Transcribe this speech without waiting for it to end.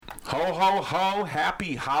Ho, ho, ho.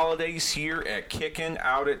 Happy holidays here at Kickin'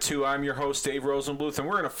 Out at 2. I'm your host, Dave Rosenbluth, and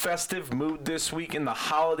we're in a festive mood this week in the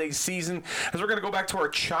holiday season as we're going to go back to our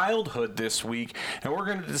childhood this week, and we're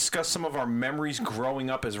going to discuss some of our memories growing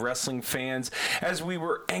up as wrestling fans as we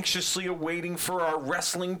were anxiously awaiting for our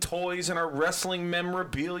wrestling toys and our wrestling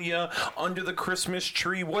memorabilia under the Christmas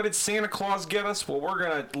tree. What did Santa Claus get us? Well, we're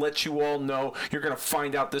going to let you all know. You're going to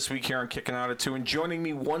find out this week here on Kickin' Out at 2, and joining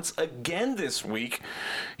me once again this week,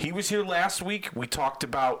 he was here last week. We talked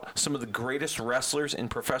about some of the greatest wrestlers in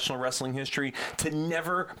professional wrestling history to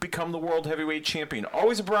never become the world heavyweight champion.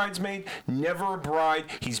 Always a bridesmaid, never a bride.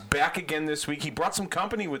 He's back again this week. He brought some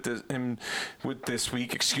company with this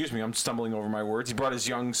week. Excuse me, I'm stumbling over my words. He brought his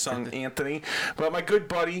young son, Anthony. But my good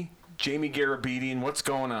buddy, Jamie Garabedian. What's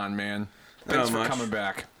going on, man? Thanks for coming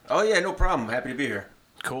back. Oh, yeah, no problem. Happy to be here.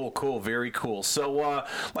 Cool. Very cool. So,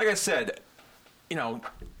 like I said,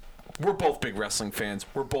 we're both big wrestling fans.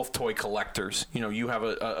 We're both toy collectors. You have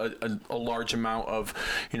a large amount of,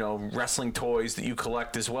 wrestling toys that you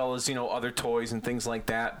collect as well as, other toys and things like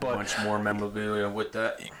that. But much more memorabilia with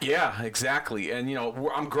that. Yeah, exactly. And,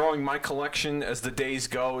 I'm growing my collection as the days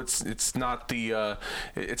go. It's not the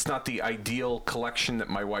ideal collection that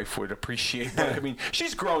my wife would appreciate. But, I mean,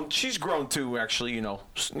 she's grown too, actually, Oh,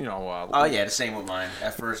 yeah, the same with mine.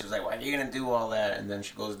 At first, it was like, why are you going to do all that? And then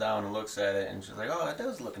she goes down and looks at it, and she's like, oh, that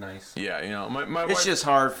does look nice. Yeah, my it's wife, just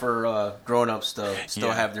hard for grown-ups to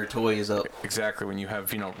still have their toys up. Exactly, when you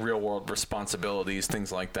have, real-world responsibilities, things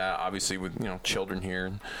like that, obviously with, children here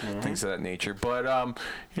and things of that nature. But,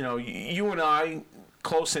 you and I,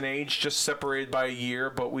 close in age, just separated by a year,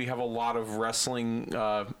 but we have a lot of wrestling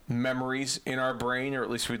memories in our brain, or at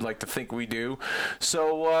least we'd like to think we do.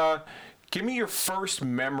 So, give me your first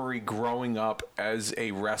memory growing up as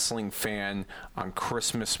a wrestling fan on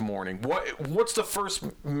Christmas morning. What's the first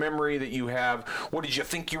memory that you have? What did you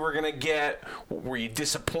think you were going to get? Were you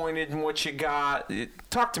disappointed in what you got?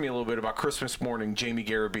 Talk to me a little bit about Christmas morning, Jamie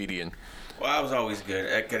Garabedian. Well, I was always good.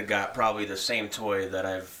 I could have got probably the same toy that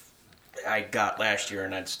I got last year,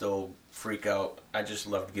 and I'd still freak out. I just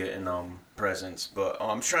loved getting presents. But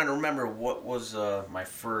I'm trying to remember what was my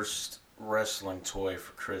first wrestling toy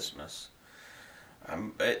for Christmas.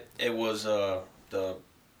 It was the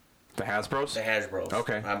Hasbros? The Hasbros.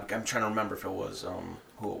 Okay. I'm trying to remember if it was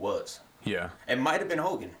who it was. Yeah. It might have been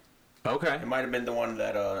Hogan. Okay. It might have been the one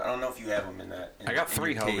that I don't know if you have him in that. I got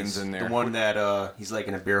three Hogans in there. The one that he's like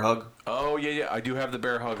in a bear hug. Oh yeah. I do have the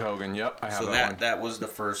bear hug Hogan. Yep, I have so that one. That was the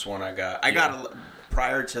first one I got. I got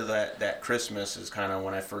prior to that Christmas is kind of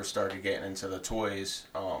when I first started getting into the toys.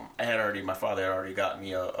 My father had already got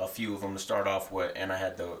me a few of them to start off with, and I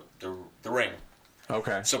had the ring.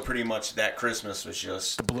 Okay. So pretty much that Christmas was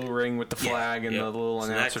just the blue ring with the flag and the little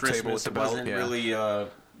announcer table with the belt. Wasn't really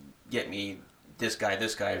get me this guy.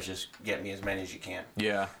 This guy was just get me as many as you can.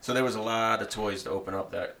 Yeah. So there was a lot of toys to open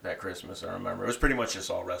up that Christmas. I remember it was pretty much just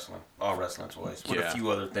all wrestling toys with a few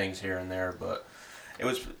other things here and there, but it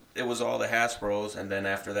was all the Hasbros, and then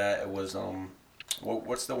after that it was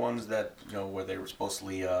what's the ones that where they were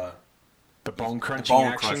supposedly the bone crunching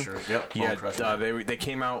action. Crushers. Yep. Bone Crusher. They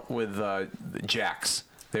came out with the Jax.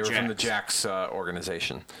 They were from the Jax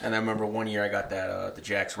organization. And I remember one year I got that the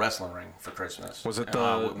Jax wrestling ring for Christmas. Was it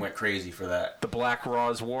went crazy for that? The Black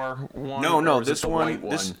Raw's War one? No. This one,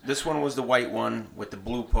 this one was the white one with the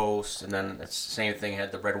blue posts, and then it's the same thing.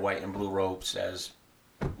 Had the red, white, and blue ropes as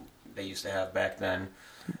they used to have back then.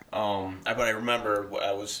 But I remember what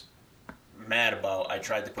I was mad about. I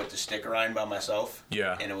tried to put the sticker on by myself.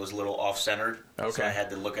 Yeah. And it was a little off-centered. Okay. So I had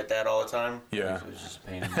to look at that all the time. Yeah. It was just a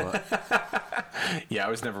pain in the butt. Yeah, I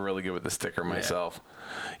was never really good with the sticker myself.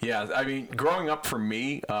 Yeah, I mean, growing up for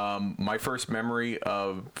me, my first memory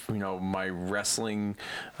of my wrestling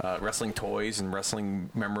toys and wrestling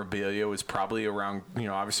memorabilia was probably around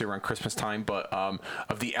obviously around Christmas time, but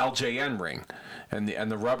of the LJN ring and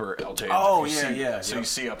the rubber LJN. Oh yeah. So you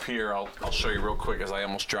see up here, I'll show you real quick as I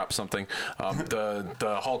almost dropped something.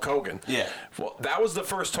 The Hulk Hogan. Yeah. Well, that was the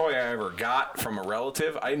first toy I ever got from a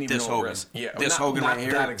relative. I didn't even know Hogan. it was. Yeah, this Hogan right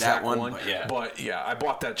here. That exact one. one. But yeah, I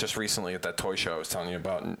bought that just recently at that toy show I was telling you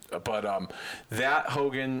about. But that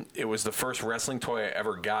Hogan, it was the first wrestling toy I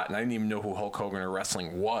ever got, and I didn't even know who Hulk Hogan or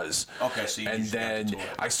wrestling was. Okay, so and then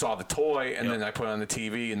I saw the toy, and then I put it on the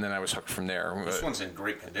TV, and then I was hooked from there. This one's in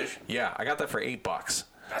great condition. Yeah, I got that for $8.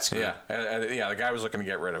 That's good. Yeah, the guy was looking to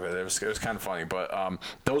get rid of it. It was kind of funny, but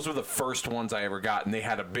those were the first ones I ever got, and they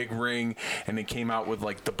had a big ring, and they came out with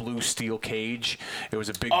like the blue steel cage. It was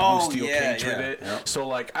a big blue steel cage with it. Yep. So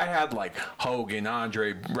like I had like Hogan,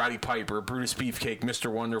 Andre, Roddy Piper, Brutus Beefcake, Mr.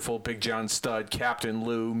 Wonderful, Big John Studd, Captain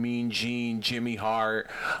Lou, Mean Gene, Jimmy Hart,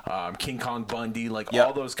 King Kong Bundy, like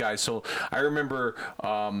all those guys. So I remember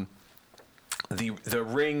the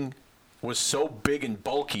ring was so big and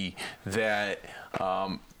bulky that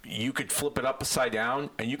you could flip it upside down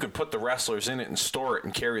and you could put the wrestlers in it and store it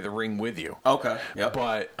and carry the ring with you. Okay. Yep.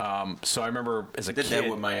 But so I remember as a kid. Did that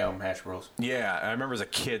with my hash bros. Yeah, I remember as a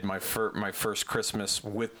kid my first Christmas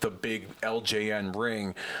with the big LJN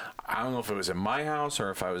ring. I don't know if it was in my house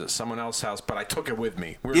or if I was at someone else's house, but I took it with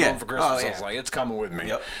me. We were going for Christmas. I was like, it's coming with me.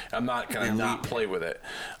 Yep. I'm not going to not play with it.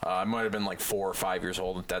 I might have been like 4 or 5 years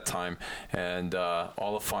old at that time. And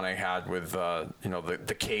all the fun I had with,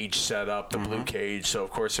 the cage set up, the blue cage. So, of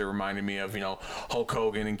course, it reminded me of, Hulk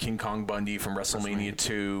Hogan and King Kong Bundy from WrestleMania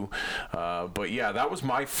 2. But, yeah, those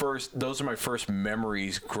are my first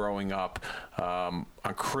memories growing up on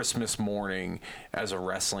Christmas morning as a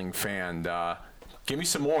wrestling fan. Give me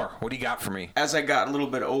some more. What do you got for me? As I got a little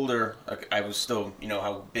bit older, I was still,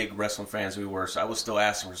 how big wrestling fans we were, so I was still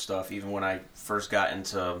asking for stuff, even when I first got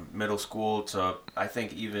into middle school to, I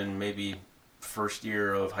think, even maybe first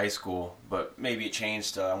year of high school. But maybe it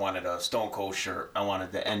changed to I wanted a Stone Cold shirt. I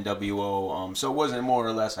wanted the NWO. So it wasn't more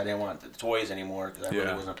or less I didn't want the toys anymore because I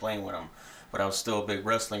really wasn't playing with them. But I was still a big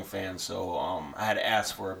wrestling fan, so I had to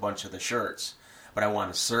ask for a bunch of the shirts. But I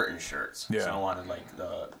wanted certain shirts. Yeah. So I wanted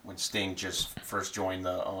when Sting just first joined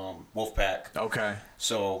the Wolfpack. Okay.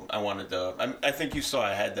 So I wanted I think you saw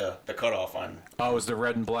I had the cutoff on. Oh, it was the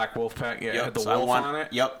red and black Wolfpack? Yeah, it had the wolf on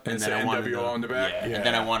it? Yep. And then I wanted NWO on the back? Yeah. And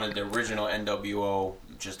then I wanted the original NWO,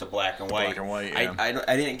 just the black and white. Black and white, yeah.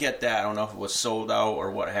 I didn't get that. I don't know if it was sold out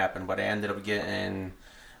or what happened, but I ended up getting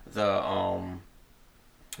the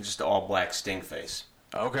just the all black Sting face.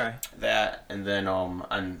 Okay. That, and then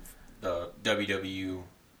on the WWE,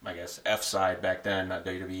 I guess, F side back then, not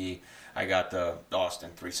WWE, I got the Austin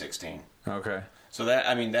 316. Okay. So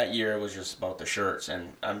that year was just about the shirts,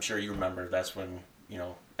 and I'm sure you remember that's when,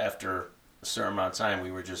 after a certain amount of time, we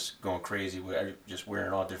were just going crazy. We were just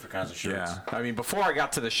wearing all different kinds of shirts. Yeah. Before I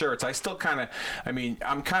got to the shirts, I still kind of,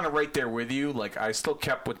 I'm kind of right there with you. Like, I still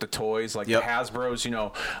kept with the toys, like the Hasbros,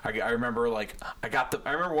 I remember,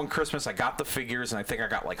 I remember one Christmas I got the figures, and I think I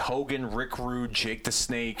got, like, Hogan, Rick Rude, Jake the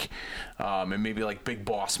Snake, and maybe, like, Big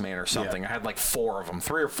Boss Man or something. I had, like, 4 of them,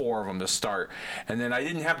 3 or 4 of them to start. And then I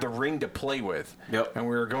didn't have the ring to play with. Yep. And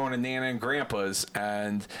we were going to Nana and Grandpa's,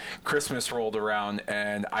 and Christmas rolled around,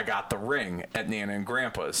 and I got the ring at Nana and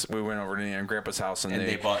Grandpa's. We went over to Nana and Grandpa's house, and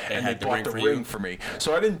they bought the ring for me.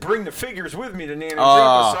 So I didn't bring the figures with me to Nana and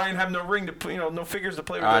Grandpa's, so I didn't have no ring to, no figures to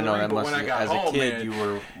play with. I know that. But when I got home, as a kid, you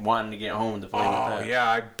were wanting to get home to play with that. Oh yeah,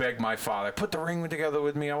 I begged my father, put the ring together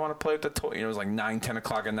with me. I want to play with the toy. It was like 9-10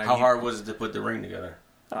 o'clock at night. How hard was it to put the ring together?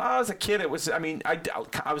 As a kid, it was. I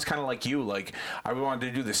was kind of like you. Like, I wanted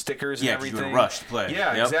to do the stickers and everything. Yeah, you were rushed to play.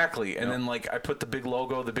 Yeah, exactly. And then, I put the big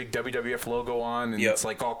logo, the big WWF logo on, and it's,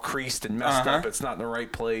 all creased and messed up. It's not in the right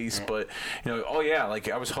place. But,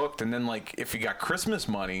 I was hooked. And then, if you got Christmas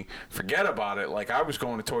money, forget about it. I was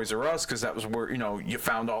going to Toys R Us because that was where, you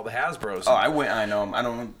found all the Hasbros. Oh, I know. I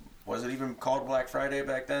don't. Was it even called Black Friday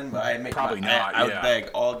back then? But I would beg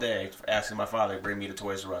all day asking my father to bring me to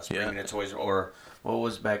Toys R Us. Bring me to Toys R Us. Or what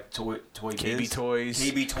was back Toy KB Toys?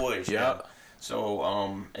 KB Toys, yeah.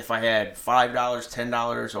 So if I had $5,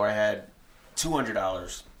 $10, or I had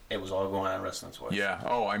 $200, it was all going on wrestling toys. Yeah.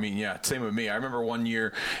 Oh, same with me. I remember one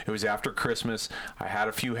year, it was after Christmas. I had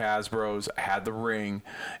a few Hasbros. I had the ring,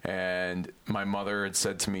 and my mother had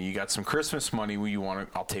said to me, "You got some Christmas money?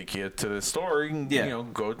 I'll take you to the store. You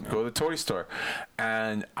can, go to the toy store."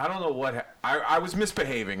 And I don't know what I was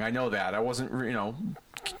misbehaving. I know that I wasn't,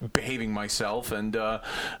 behaving myself, and lo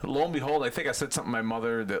and behold, I think I said something to my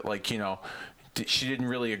mother that she didn't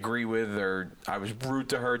really agree with, or I was rude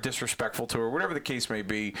to her, disrespectful to her, whatever the case may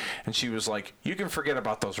be. And she was like, "You can forget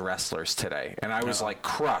about those wrestlers today." And I was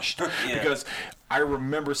crushed because I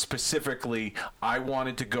remember specifically I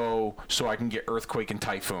wanted to go so I can get Earthquake and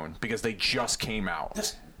Typhoon because they just came out.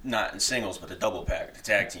 That's not in singles, but the double pack, the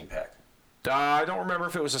tag team pack. I don't remember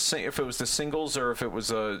if it was the singles or if it was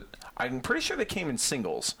a. I'm pretty sure they came in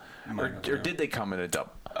singles, or did they come in a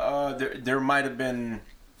double? There might have been,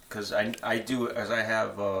 because I do, as I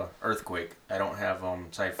have Earthquake. I don't have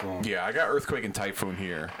Typhoon. Yeah, I got Earthquake and Typhoon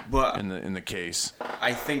here, but in the case.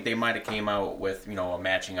 I think they might have came out with a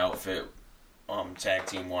matching outfit tag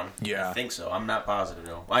team one. Yeah. I think so. I'm not positive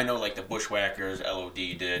though. I know like the Bushwhackers, LOD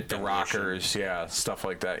did. The Rockers, yeah, stuff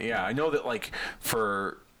like that. Yeah, I know that like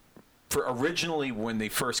for originally when they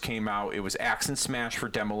first came out, it was Axe and Smash for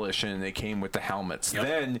Demolition, and they came with the helmets. Yep.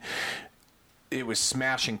 Then it was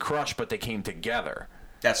Smash and Crush, but they came together.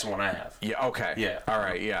 That's the one I have. Yeah. Okay. Yeah. All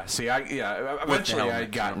right. Yeah. See, eventually I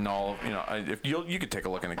had gotten all. If you could take a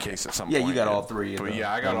look in the case at some point. Yeah, you got all three. But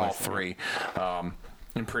yeah, I got all three.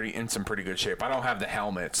 In some pretty good shape. I don't have the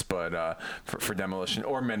helmets, but for Demolition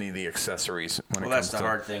or many of the accessories. Well, that's the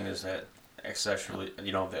hard thing is that accessory.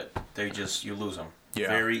 That they just you lose them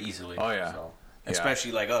very easily. Oh yeah. So.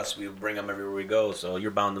 Especially like us, we bring them everywhere we go, so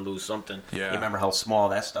you're bound to lose something. Yeah. You remember how small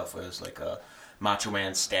that stuff was, like a Macho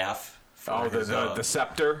Man staff. The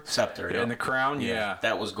scepter? Scepter, yeah. And the crown, yeah.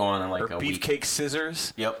 That was gone in like a week. Beefcake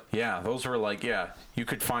scissors. Yep. Yeah, those were like, you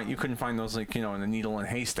couldn't find those like, in a needle and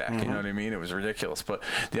haystack, you know what I mean? It was ridiculous. But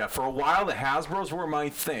yeah, for a while the Hasbros were my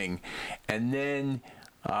thing. And then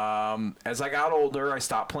as I got older, I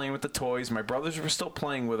stopped playing with the toys. My brothers were still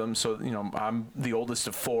playing with them, so I'm the oldest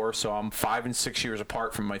of four, so I'm 5 and 6 years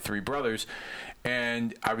apart from my three brothers.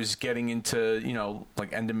 And I was getting into,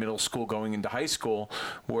 like end of middle school, going into high school,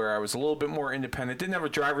 where I was a little bit more independent. Didn't have a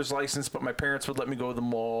driver's license, but my parents would let me go to the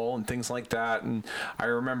mall and things like that. And I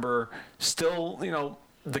remember still,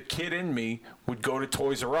 the kid in me would go to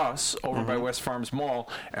Toys R Us over by West Farms Mall,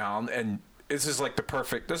 and this is like the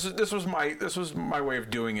perfect. This was my way of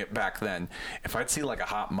doing it back then. If I'd see like a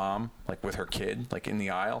hot mom like with her kid like in the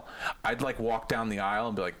aisle, I'd like walk down the aisle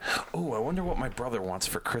and be like, "Oh, I wonder what my brother wants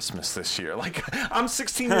for Christmas this year." Like I'm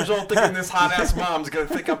 16 years old thinking this hot ass mom's gonna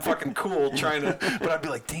think I'm fucking cool but I'd be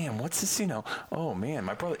like, "Damn, what's this? Oh man,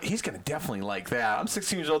 my brother, he's gonna definitely like that." I'm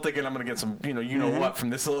 16 years old thinking I'm gonna get some what from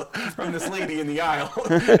this lady in the aisle.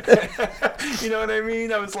 You know what I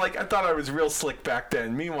mean? I thought I was real slick back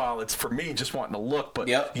then. Meanwhile, it's for me just wanting to look, but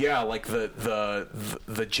yeah, like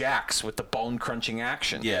the Jacks with the bone crunching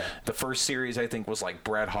action. Yeah. The first series I think was like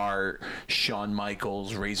Bret Hart, Shawn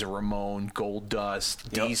Michaels, Razor Ramon, Goldust,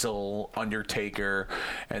 Diesel, Undertaker,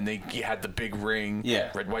 and you had the big ring. Yeah.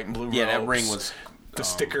 Red, white, and blue ropes. Yeah, that ring was the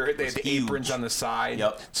sticker. They had the huge. aprons on the side.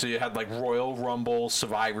 Yep. So you had like Royal Rumble,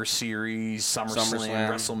 Survivor Series, SummerSlam,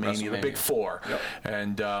 WrestleMania, the big four. Yep.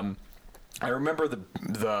 And I remember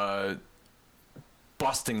the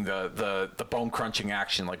busting the bone crunching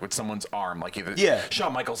action like with someone's arm, like either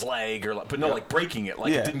Shawn Michaels' leg or like breaking it,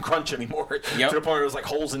 like it didn't crunch anymore to the point where it was like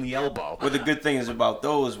holes in the elbow. Well, the good thing is about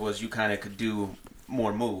those was you kind of could do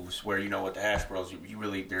more moves where with the Hasbros you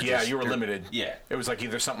really you were limited. Yeah, it was like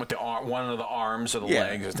either something with the one of the arms or the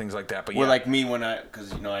legs or things like that. But like me when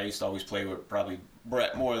because I used to always play with probably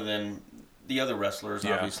Bret more than the other wrestlers,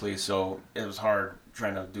 obviously, so it was hard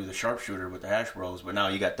trying to do the sharpshooter with the Hasbros, but now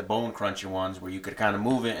you got the bone crunching ones where you could kind of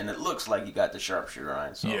move it and it looks like you got the sharpshooter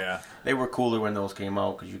on. So they were cooler when those came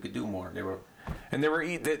out because you could do more.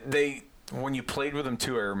 They when you played with them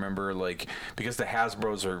too, I remember like because the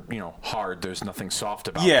Hasbros are hard. There's nothing soft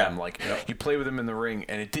about them. Like you play with them in the ring,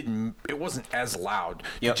 and it wasn't as loud.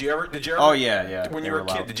 Did you ever? Oh yeah. When you were a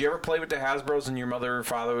kid, did you ever play with the Hasbros and your mother or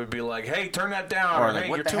father would be like, "Hey, turn that down," or like, "Hey,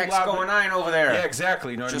 what you're the too heck's loud." Going on over there? Yeah,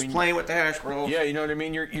 exactly. You know what I mean? Just playing with the Hasbros. Yeah, you know what I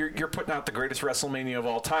mean. You're putting out the greatest WrestleMania of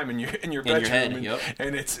all time in your bedroom, head,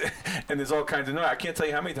 and there's all kinds of noise. I can't tell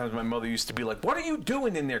you how many times my mother used to be like, "What are you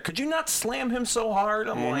doing in there? Could you not slam him so hard?"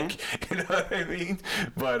 I'm like, you know what I mean?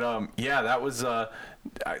 But that was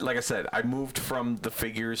like I said, I moved from the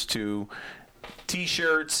figures to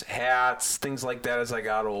T-shirts, hats, things like that as I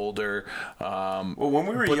got older. Well, when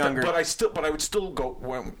we were younger, but I would still go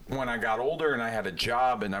when I got older and I had a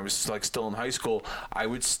job and I was like still in high school. I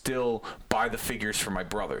would still buy the figures for my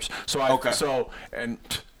brothers.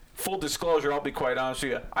 Full disclosure, I'll be quite honest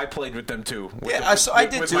with you. I played with them too. I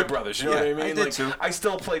did with too. My brothers. You know what I mean? I did too. I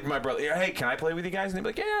still played with my brother. Hey, can I play with you guys? And they'd be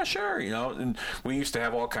like, yeah, sure. And we used to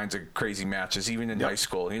have all kinds of crazy matches, even in high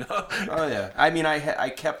school. Oh yeah. I mean, I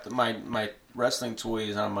kept my wrestling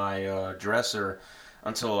toys on my dresser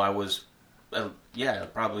until I was,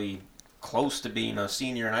 probably close to being a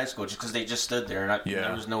senior in high school, just because they just stood there, and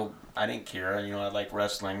there was no. I didn't care. I like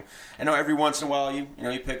wrestling. I know every once in a while you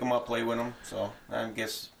pick them up, play with them. So I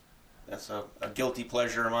guess. That's a guilty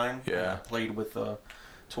pleasure of mine. Yeah. I played with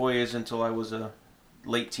toys until I was a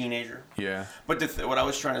late teenager. Yeah. But what I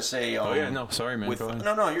was trying to say... no, sorry, man.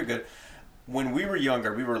 No, you're good. When we were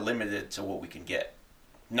younger, we were limited to what we can get.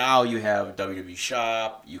 Now you have a WWE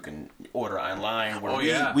shop. You can order online.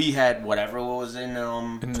 Where we had whatever was in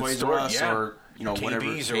Toys R Us or,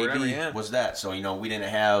 KB's whatever KB was that. So, we didn't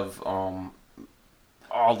have...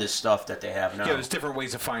 all this stuff that they have now. Yeah, there's different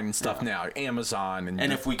ways of finding stuff now. Amazon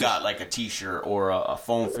and if we got like a T-shirt or a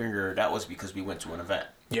foam finger, that was because we went to an event.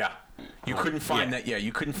 Yeah. You couldn't find that. Yeah,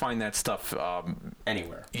 you couldn't find that stuff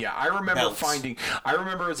anywhere. Yeah, I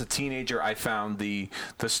remember as a teenager, I found the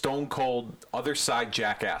Stone Cold Other Side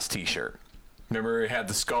Jackass T-shirt. Remember, it had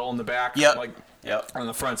the skull in the back. Yep. On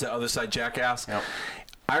the front, the Other Side Jackass. Yep.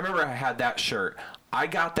 I remember I had that shirt. I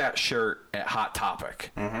got that shirt at Hot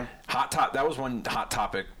Topic. Mm-hmm. That was when Hot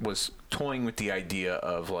Topic was toying with the idea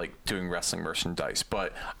of like doing wrestling merchandise.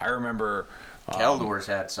 But I remember. Caldors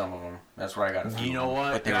had some of them. That's where I got a few. You know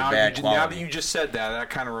what? But they were bad quality. Now that you just said that, that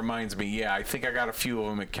kind of reminds me. Yeah, I think I got a few of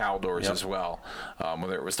them at Caldors as well.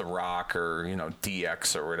 Whether it was The Rock or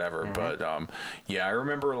DX or whatever. Mm-hmm. But yeah, I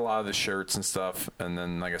remember a lot of the shirts and stuff. And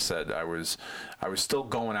then, like I said, I was still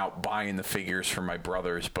going out buying the figures for my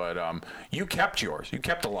brothers. But you kept yours. You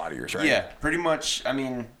kept a lot of yours, right? Yeah, pretty much. I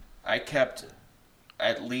mean, I kept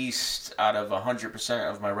at least out of 100%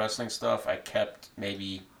 of my wrestling stuff. I kept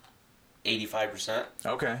maybe 85%.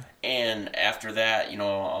 Okay. And after that,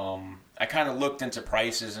 I kind of looked into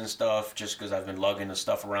prices and stuff just because I've been lugging the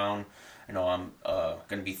stuff around. I'm going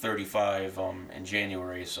to be 35 in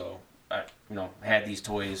January, so I had these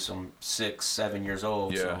toys. I'm 6-7 years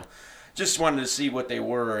old, so just wanted to see what they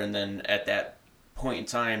were. And then at that point in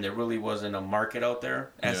time, there really wasn't a market out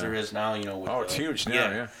there as there is now. It's huge now.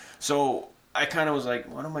 Yeah. So I kind of was like,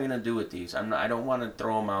 what am I going to do with these? I don't want to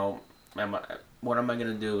throw them out. What am I going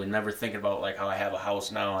to do? And never thinking about like how I have a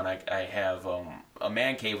house now and I have a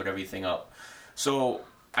man cave with everything up. So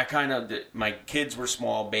I kind of, my kids were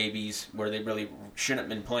small babies where they really shouldn't have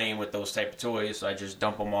been playing with those type of toys. So I just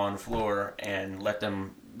dump them on the floor and let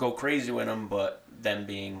them go crazy with them. But them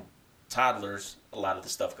being toddlers, a lot of the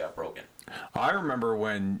stuff got broken. I remember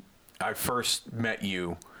when I first met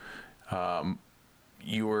you,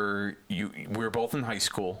 we were both in high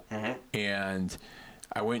school, mm-hmm. and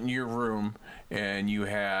I went in your room, and you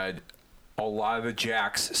had a lot of the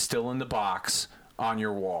Jacks still in the box on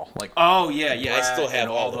your wall. Like, oh, yeah, Brad I still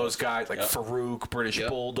have all those guys, like Farouk, British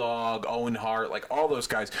Bulldog, Owen Hart, like all those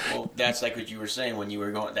guys. Well, that's like what you were saying when you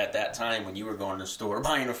were going, at that time, when you were going to the store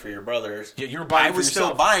buying them for your brothers. Yeah, you were buying them for yourself. I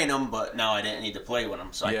was still buying them, but now I didn't need to play with them,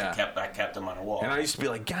 so I kept them on a wall. And I used to be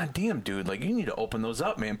like, God damn, dude, like, you need to open those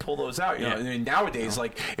up, man, pull those out. You know, I mean, nowadays,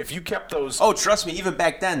 like, if you kept those... Oh, trust me, even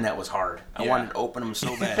back then, that was hard. I wanted to open them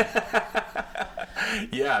so bad.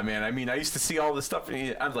 Yeah, man. I mean, I used to see all this stuff,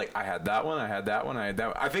 and I was like, I had that one, I had that one, I had that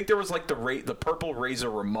one. I think there was like the purple Razor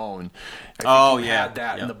Ramon. I had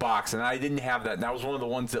that in the box, and I didn't have that. And that was one of the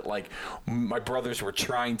ones that like my brothers were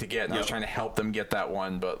trying to get, and I was trying to help them get that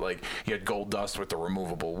one. But like, you had Gold Dust with the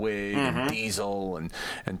removable wig, and Diesel,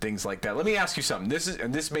 and things like that. Let me ask you something.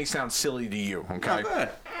 This may sound silly to you, okay? No, go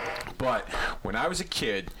ahead. But when I was a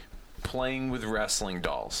kid, playing with wrestling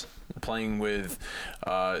dolls, playing with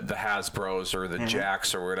the Hasbros or the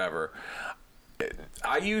Jacks or whatever,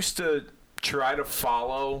 I used to try to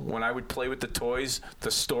follow, when I would play with the toys, the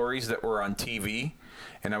stories that were on TV,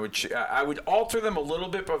 and I would alter them a little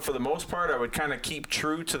bit, but for the most part, I would kind of keep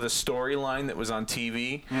true to the storyline that was on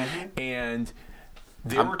TV. Mm-hmm. And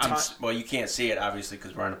there were times. Well, you can't see it obviously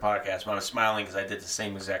because we're on a podcast, but I'm smiling because I did the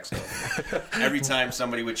same exact stuff. Every time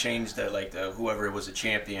somebody would change whoever was a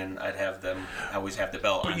champion, I always have the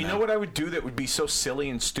belt. But you know what I would do that would be so silly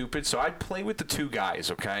and stupid? So I'd play with the two guys,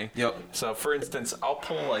 okay? Yep. So for instance, I'll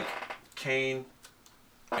pull like Kane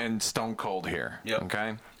and Stone Cold here. Yep.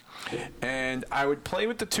 Okay. And I would play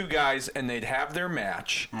with the two guys, and they'd have their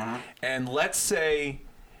match. Mm-hmm. And let's say,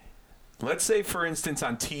 for instance,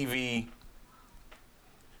 on TV,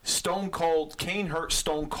 Kane hurt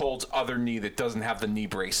Stone Cold's other knee that doesn't have the knee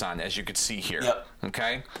brace on, as you could see here. Yep.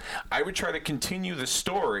 Okay? I would try to continue the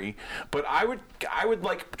story, but I would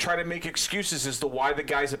like try to make excuses as to why the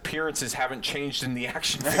guy's appearances haven't changed in the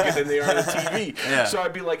action figure than they are on the TV. Yeah. So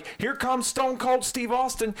I'd be like, here comes Stone Cold Steve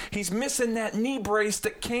Austin. He's missing that knee brace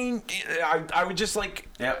that Kane... I would just like...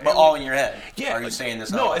 Yeah, but all in your head. Yeah. Are you saying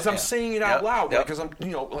this out loud? loud? as I'm saying it out loud. Because I'm,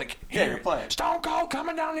 like... You're playing. Stone Cold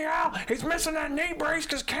coming down the aisle. He's missing that knee brace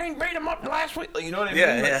because Kane beat him up last week. You know what I mean?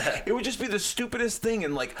 Yeah. It would just be the stupidest thing,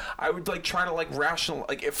 and like I would like try to like rational,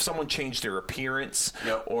 like if someone changed their appearance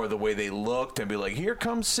or the way they looked, and be like, here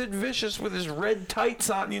comes Sid Vicious with his red tights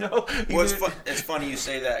on. Well, it's funny you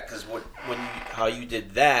say that because how you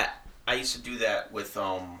did that, I used to do that with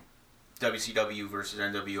WCW versus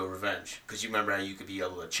NWO Revenge, because you remember how you could be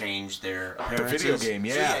able to change their appearances. The video game,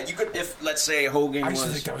 yeah. So you could, if let's say Hogan was... I used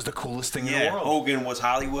to think that was the coolest thing in the world. Hogan was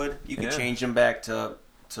Hollywood, you could change him back to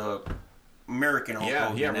American Hulk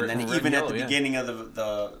Hogan, and then even at the beginning of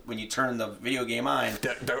the when you turn the video game on,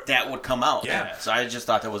 that would come out. Yeah. So I just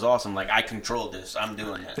thought that was awesome. Like, I controlled this. I'm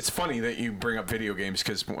doing this. It's funny that you bring up video games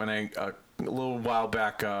because when a little while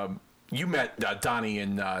back, you met Donnie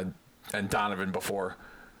and Donovan before.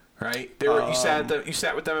 Right? You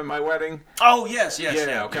sat with them at my wedding. Oh yes.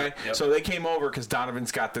 Yeah. Okay. Yep. So they came over because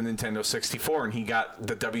Donovan's got the Nintendo 64 and he got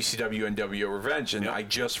the WCW NWO Revenge, and I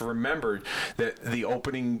just remembered that the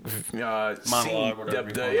opening monologue, scene,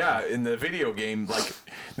 in the video game, like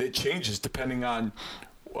it changes depending on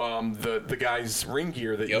the guy's ring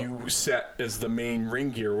gear that you set as the main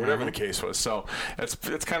ring gear, whatever the case was. So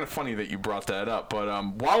it's kind of funny that you brought that up. But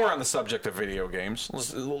while we're on the subject of video games,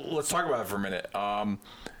 let's talk about it for a minute.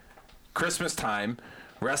 Christmas time,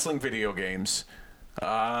 wrestling video games.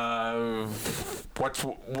 What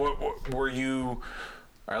were you?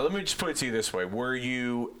 All right, let me just put it to you this way: were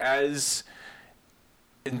you as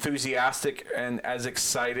enthusiastic and as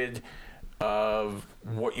excited of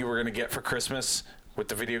what you were going to get for Christmas with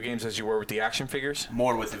the video games as you were with the action figures?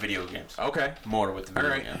 More with the video games. Okay. More with the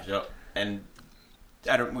video games. Yep. And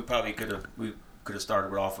we probably could have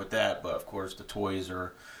started off with that, but of course the toys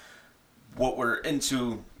are what we're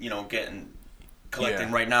into,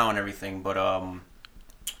 collecting right now and everything. But I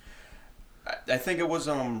think it was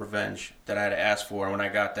Revenge that I had to ask for, and when I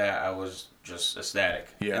got that, I was just ecstatic.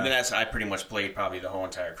 Yeah. And then I pretty much played probably the whole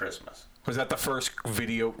entire Christmas. Was that the first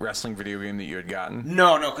wrestling video game that you had gotten?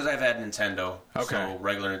 No, because I've had Nintendo. Okay. So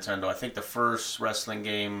regular Nintendo. I think the first wrestling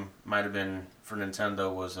game might have been for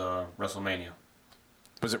Nintendo was WrestleMania.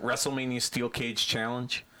 Was it WrestleMania Steel Cage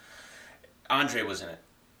Challenge? Andre was in it.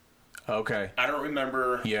 Okay. I don't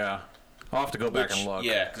remember. Yeah. I'll have to go back and look.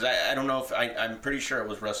 Yeah, because I don't know if I'm pretty sure it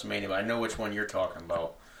was WrestleMania, but I know which one you're talking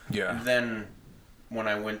about. Yeah. And then when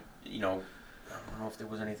I went, I don't know if there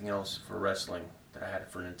was anything else for wrestling that I had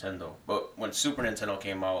for Nintendo. But when Super Nintendo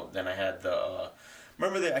came out, then I had the.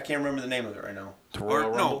 I can't remember the name of it right now. Royal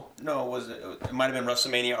Rumble? No, it might have been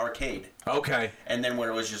WrestleMania Arcade. Okay. And then where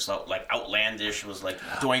it was just like outlandish, was like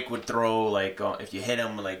Doink would throw if you hit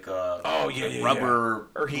him rubber.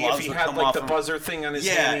 Or if he had like the buzzer thing on his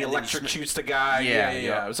hand, he electrocutes the guy.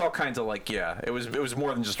 Yeah. It was all kinds of It was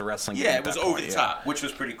more than just a wrestling game. Yeah, it was over the top, which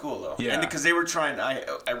was pretty cool though. Yeah. And because they were trying, I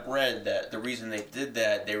read that the reason they did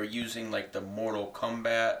that, they were using the Mortal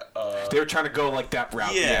Kombat. They were trying to go like that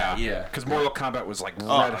route. Yeah. Because Mortal Kombat was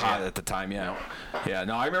red hot at the time. Yeah. Yeah,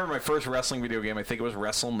 no, I remember my first wrestling video game. I think it was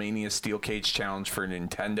WrestleMania Steel Cage Challenge for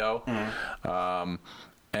Nintendo. Mm-hmm.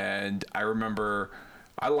 And I remember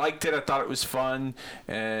I liked it. I thought it was fun.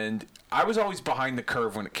 And I was always behind the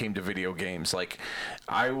curve when it came to video games. Like,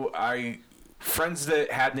 I friends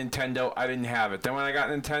that had Nintendo, I didn't have it. Then when I got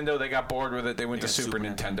Nintendo, they got bored with it. They went to Super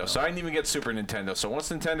Nintendo. So I didn't even get Super Nintendo. So once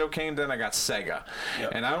Nintendo came, then I got Sega.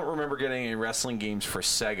 Yep. And I don't remember getting any wrestling games for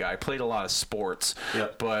Sega. I played a lot of sports.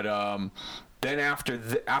 Yep. But then after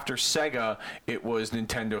Sega, it was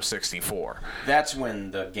Nintendo 64. That's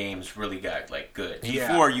when the games really got good.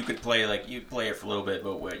 Before you could play you'd play it for a little bit,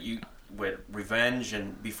 but with Revenge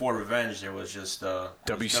and before Revenge, there was just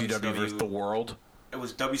WCW versus the World. It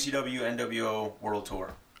was WCW NWO World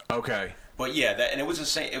Tour. Okay. But yeah, and it was the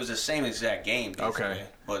same. It was the same exact game. Basically. Okay.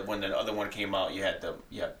 But when the other one came out, you had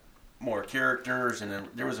more characters, and then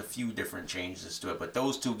there was a few different changes to it. But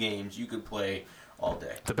those two games you could play all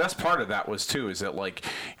day. The best part of that is that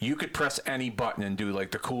you could press any button and do the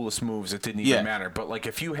coolest moves. It didn't even matter. But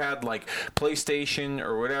if you had PlayStation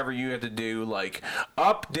or whatever, you had to do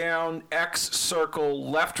up, down, X,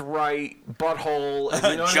 circle, left, right, butthole,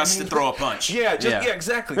 and, just to throw a punch. Yeah,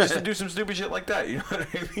 exactly. Just to do some stupid shit like that. You know what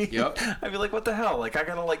I mean? Yep. I'd be like, what the hell? I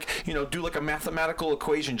gotta do a mathematical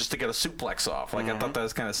equation just to get a suplex off. I thought that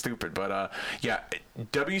was kind of stupid. But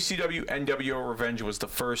WCW NWO Revenge was the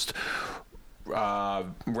first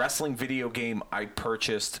wrestling video game I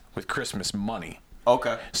purchased with Christmas money.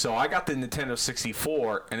 Okay. So I got the Nintendo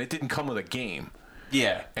 64, and it didn't come with a game.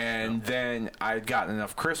 Yeah. And then I had gotten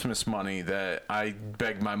enough Christmas money that I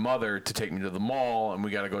begged my mother to take me to the mall, and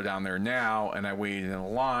we got to go down there now. And I waited in a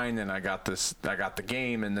line, and I got the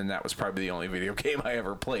game, and then that was probably the only video game I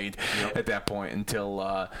ever played at that point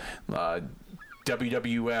until WWF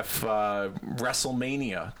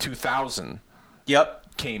WrestleMania 2000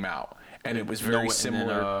 came out. And it was very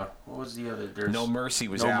similar. What was the other? No Mercy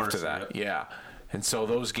was after that. Yeah. And so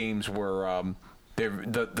those games were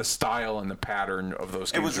the style and the pattern of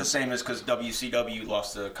those games. It was the same as because WCW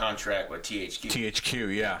lost the contract with THQ.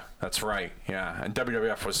 THQ, yeah, that's right. Yeah, and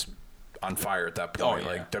WWF was on fire at that point.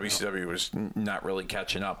 WCW was not really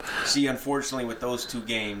catching up. See, unfortunately, with those two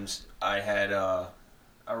games, I had I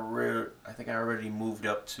think I already moved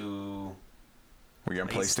up to Were you on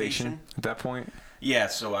PlayStation at that point? Yeah,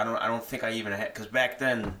 so I don't think I even had, because back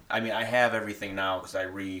then, I mean, I have everything now because I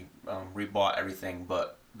rebought everything,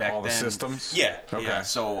 but back all then, the systems. Yeah, Okay. yeah.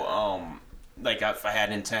 So like if I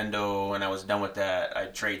had Nintendo and I was done with that,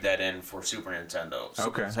 I'd trade that in for Super Nintendo.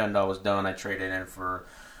 Super Nintendo was done, I traded in for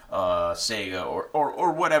Sega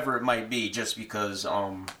or whatever it might be, just because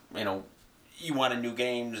you know, you wanted new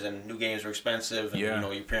games and new games were expensive, and you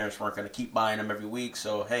know, your parents weren't going to keep buying them every week.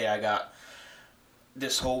 So hey, I got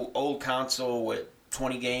this whole old console with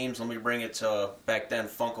 20 games. Let me bring it to back then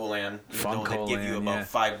FuncoLand. Even though they give you about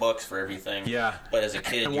 $5 for everything. Yeah. But as a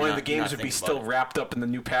kid, and one of the games would be still wrapped up in the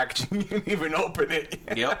new packaging. You didn't even open it.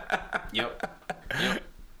 Yep.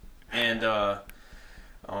 And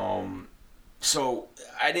so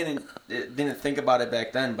I didn't think about it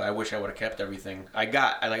back then, but I wish I would have kept everything. Like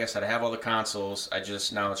I said, I have all the consoles. I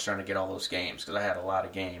just now it's trying to get all those games because I had a lot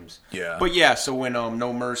of games. Yeah. But yeah, so when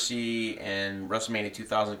No Mercy and WrestleMania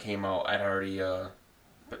 2000 came out, I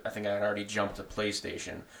think I had already jumped to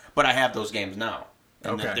PlayStation. But I have those games now.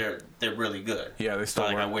 And they're really good. Yeah, they still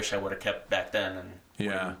so, work. I wish I would have kept back then and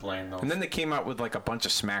would have been playing those. And then they came out with like a bunch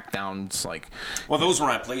of SmackDowns, like. Well, those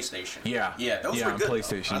were on PlayStation. Yeah. Those were good. On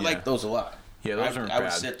PlayStation. I liked those a lot. Yeah, those aren't bad. I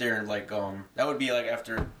would sit there and like that would be like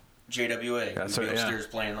after JWA. That's we'd be upstairs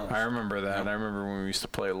playing those. I remember that. I remember when we used to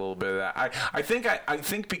play a little bit of that. I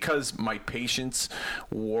think because my patience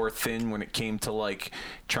wore thin when it came to like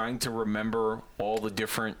trying to remember all the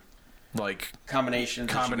different like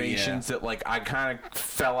combinations that like I kind of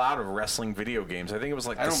fell out of wrestling video games. I think it was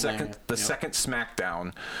like the second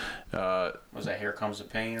SmackDown. Was that Here Comes the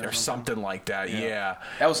Pain or something like that? Yeah.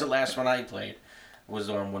 That was the last one I played. Was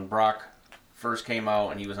when Brock first came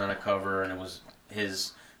out and he was on a cover, and it was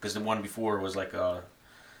his, because the one before was like a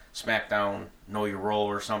SmackDown Know Your Role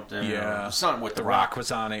or something. Yeah. Or something with The Rock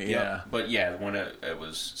was on it. Yeah. But yeah, when it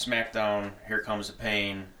was SmackDown, Here Comes the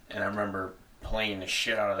Pain, and I remember playing the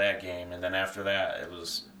shit out of that game, and then after that it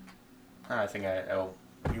was, I think I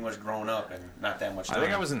pretty much grown up and not that much time. I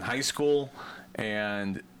think I was in high school,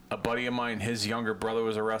 and a buddy of mine, his younger brother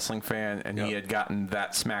was a wrestling fan, and he had gotten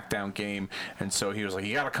that SmackDown game, and so he was like,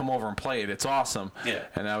 you got to come over and play it. It's awesome. Yeah.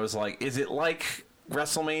 And I was like, is it like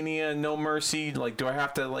WrestleMania No Mercy? Like, do I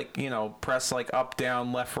have to, like, you know, press, like, up,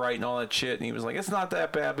 down, left, right, and all that shit? And he was like, it's not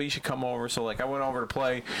that bad, but you should come over. So, like, I went over to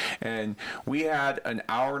play, and we had an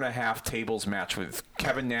hour-and-a-half tables match with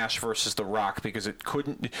Kevin Nash versus The Rock, because it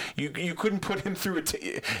couldn't, you couldn't put him through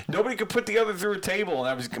nobody could put the other through a table, and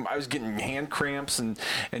I was getting hand cramps and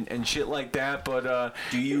shit like that, but...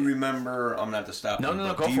 do you remember, I'm not to stop No,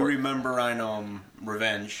 you, go do for you it. remember on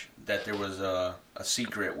Revenge that there was a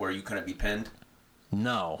secret where you couldn't be pinned?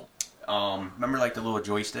 No. Remember like the little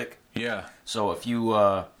joystick? Yeah. So if you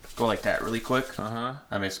go like that really quick, I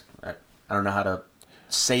mean, I don't know how to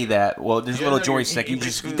say that. Well, there's a little joystick. You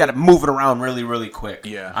got to move it around really, really quick.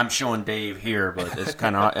 Yeah. I'm showing Dave here, but it's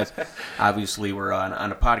kind of obviously we're on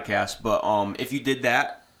a podcast. But if you did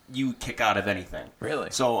that, you kick out of anything. Really?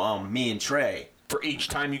 So me and Trey. For each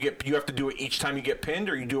time you have to do it each time you get pinned,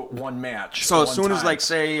 or you do it one match? So as soon as like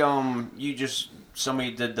say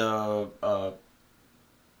somebody did the.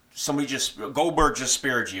 Goldberg just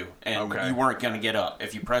spared you, and you weren't going to get up.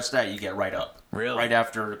 If you press that, you get right up. Really? Right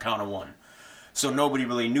after the count of one. So nobody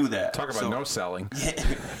really knew that. Talk about no selling.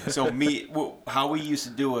 So how we used to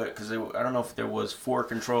do it, because I don't know if there was 4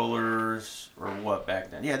 controllers or what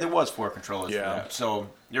back then. Yeah, there was 4 controllers for that. So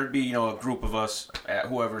there'd be a group of us at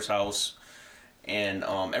whoever's house, and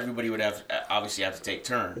everybody would obviously have to take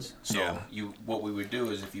turns. So what we would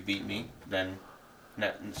do is if you beat me, then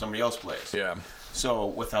somebody else plays. Yeah. So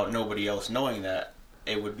without nobody else knowing that,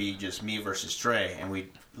 it would be just me versus Trey, and we'd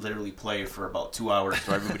literally play for about 2 hours,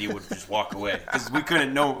 so everybody would just walk away because we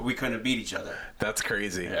couldn't beat each other. That's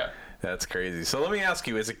crazy. Yeah. That's crazy. So let me ask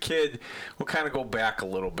you, as a kid, we'll kind of go back a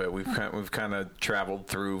little bit. We've kind of traveled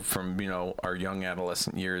through from our young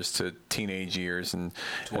adolescent years to teenage years, and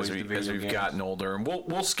as we've gotten older, and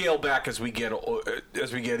we'll scale back as we get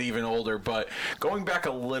even older. But going back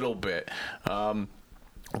a little bit,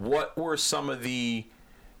 what were some of the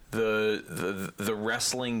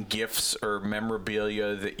wrestling gifts or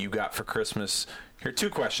memorabilia that you got for Christmas? Here, 2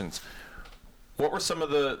 questions. What were some of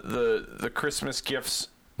the Christmas gifts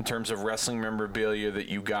in terms of wrestling memorabilia that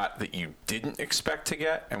you got that you didn't expect to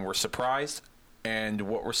get and were surprised? And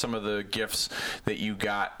what were some of the gifts that you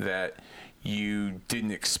got that you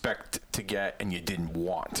didn't expect to get and you didn't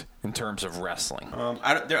want in terms of wrestling?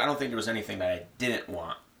 I don't think there was anything that I didn't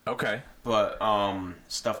want. Okay. But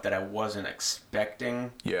stuff that I wasn't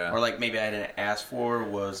expecting, or like maybe I didn't ask for,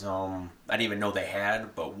 was I didn't even know they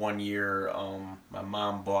had. But one year, my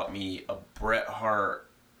mom bought me a Bret Hart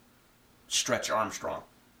Stretch Armstrong.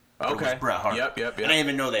 It Okay. was Bret Hart. Yep. I didn't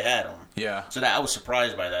even know they had him. Yeah. So that I was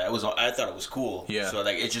surprised by that. I thought it was cool. Yeah. So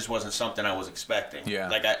like it just wasn't something I was expecting. Yeah.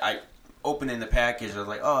 Like I opening the package, I was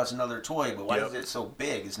like, oh, it's another toy, but why Yep. is it so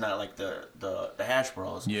big? It's not like the Hash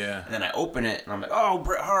Bros. Yeah. And then I open it, and I'm like, oh,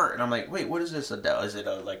 Bret Hart. And I'm like, wait, what is this? Is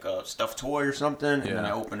it like a stuffed toy or something? And then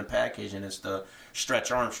I open the package, and it's the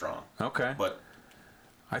Stretch Armstrong. Okay. But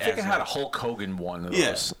I think I had a Hulk Hogan one of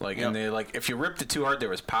those. Yeah. And they if you ripped it too hard, there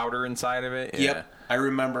was powder inside of it. Yeah. Yep, I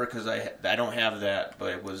remember because I don't have that,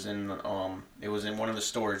 but it was in one of the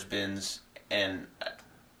storage bins, and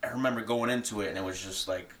I remember going into it, and it was just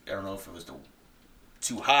like, I don't know if it was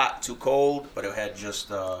too hot, too cold, but it had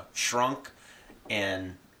just shrunk,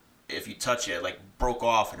 and if you touch it, like broke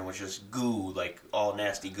off, and it was just goo, like all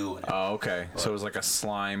nasty goo in it. Oh, okay. So it was like a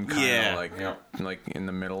slime kind of like in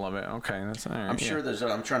the middle of it. Okay, that's all right. I'm sure there's.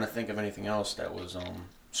 I'm trying to think of anything else that was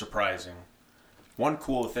surprising. One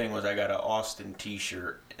cool thing was I got an Austin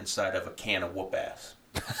T-shirt inside of a can of whoop ass.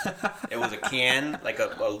 It was a can, like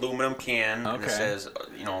a aluminum can, and it says,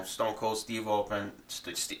 Stone Cold Steve Austin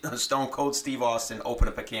open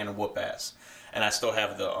up a can of whoop ass, and I still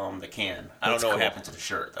have the can. I don't know what happened to the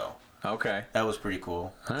shirt though. Okay. That was pretty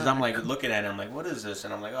cool. Because I'm like looking at it, I'm like, what is this?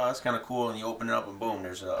 And I'm like, oh, that's kind of cool. And you open it up, and boom,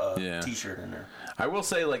 there's a T-shirt in there. I will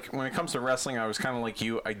say, when it comes to wrestling, I was kind of like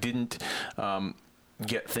you. I didn't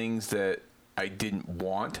get things that I didn't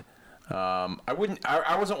want. I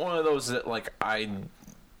wasn't one of those that I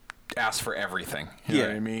asked for everything. You know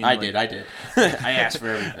what I mean? I did. I asked for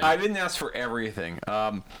everything. I didn't ask for everything.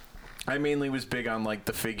 I mainly was big on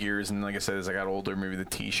the figures, and like I said, as I got older, maybe the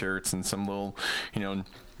T-shirts and some little,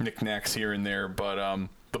 knickknacks here and there. But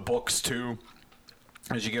the books too.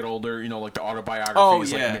 As you get older, like the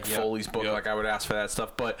autobiographies, like Mick Foley's book, I would ask for that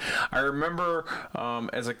stuff. But I remember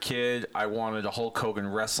as a kid, I wanted a Hulk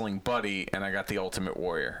Hogan wrestling buddy, and I got the Ultimate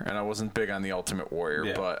Warrior. And I wasn't big on the Ultimate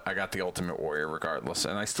Warrior, but I got the Ultimate Warrior regardless.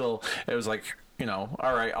 And it was like, all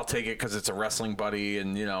right, I'll take it because it's a wrestling buddy,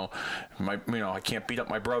 and I can't beat up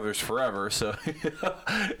my brothers forever. So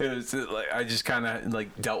I just kind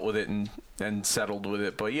of dealt with it and settled with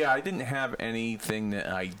it. But yeah, I didn't have anything that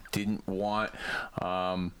I didn't want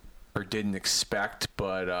or didn't expect.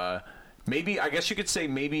 But I guess you could say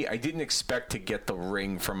maybe I didn't expect to get the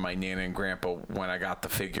ring from my Nana and Grandpa when I got the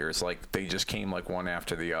figures. They just came one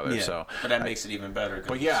after the other. Yeah, so but that makes it even better.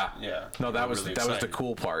 But no, that was the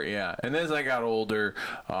cool part. Yeah, and then as I got older,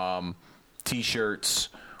 T-shirts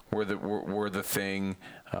were the thing.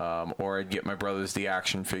 Or I'd get my brothers the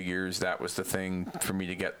action figures. That was the thing for me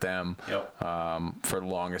to get them. Yep. For the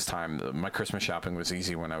longest time, my Christmas shopping was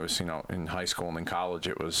easy when I was, in high school and in college.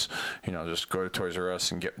 It was, just go to Toys R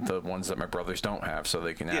Us and get the ones that my brothers don't have, so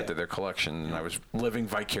they can add to their collection. And I was living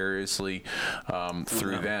vicariously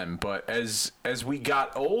through them. But as we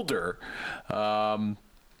got older, I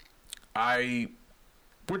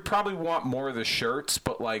would probably want more of the shirts,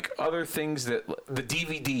 but other things that the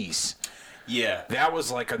DVDs. Yeah, that was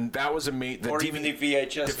amazing. Or even the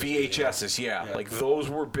VHS. The VHSs, yeah. Those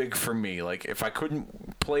were big for me. If I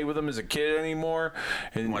couldn't play with them as a kid anymore,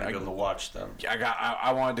 and you wanted to be able to watch them.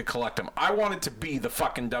 I wanted to collect them. I wanted to be the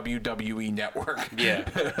fucking WWE network. Yeah.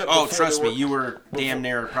 Oh, trust me, you were damn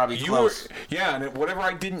near probably close. And whatever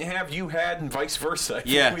I didn't have, you had, and vice versa.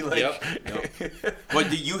 Yeah.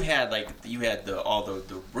 But you had all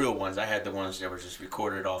the real ones. I had the ones that were just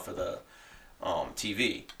recorded off of the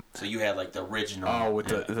TV. So you had the original. Oh, with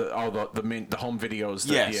the home videos.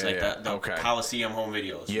 The Coliseum home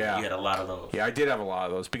videos. Yeah, you had a lot of those. Yeah, I did have a lot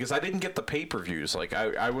of those because I didn't get the pay-per-views.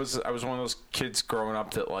 I was one of those kids growing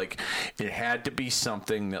up that it had to be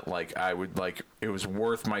something that I would it was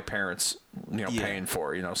worth my parents paying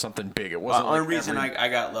for. Something big. It wasn't. The only reason I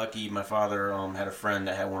got lucky, my father had a friend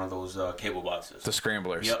that had one of those cable boxes. The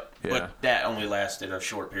scramblers. Yep. Yeah. But that only lasted a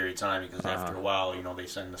short period of time because after a while, they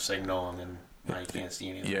send the signal and then. Now you can't see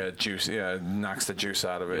anything. Yeah, juice. Yeah, it knocks the juice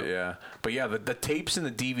out of it. Yep. Yeah, but yeah, the tapes and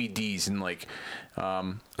the DVDs and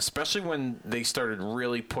especially when they started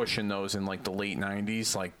really pushing those in the late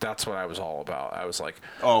 '90s, that's what I was all about. I was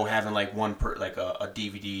having a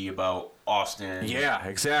DVD about Austin. Yeah,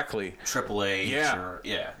 exactly. Triple H. Yeah,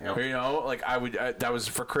 Yep. I would. That was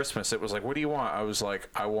for Christmas. It was what do you want? I was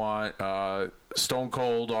I want Stone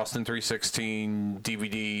Cold Austin 316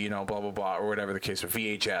 DVD. Blah blah blah, or whatever the case with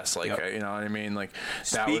VHS. You know what I mean?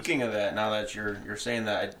 Speaking of that, now that you're saying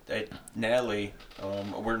that, Natalie,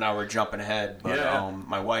 we're jumping ahead, but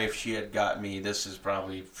my wife, she had got me. This is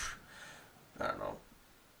probably, I don't know,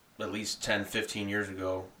 at least 10, 15 years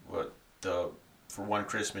ago. But for one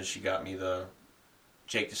Christmas, she got me the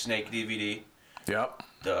Jake the Snake DVD. Yep.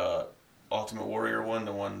 The Ultimate Warrior one,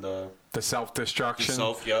 the self-destruction.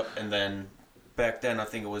 Yep. And then back then, I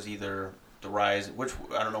think it was either the Rise,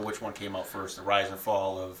 I don't know which one came out first, the Rise and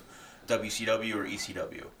Fall of WCW or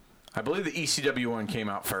ECW. I believe the ECW one came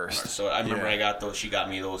out first. So I remember I got those. She got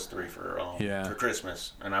me those 3 for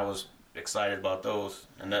Christmas, and I was excited about those.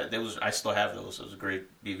 And I still have those. Those are great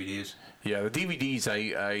DVDs. Yeah, the DVDs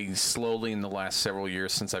I slowly in the last several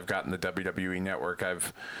years since I've gotten the WWE Network,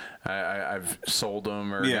 I've sold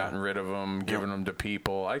them or gotten rid of them, given them to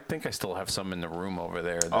people. I think I still have some in the room over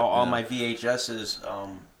there. All my VHSs.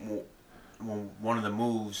 One of the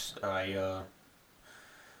moves I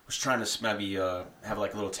was trying to maybe have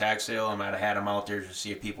like a little tag sale. I might have had them out there to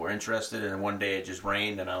see if people were interested, and one day it just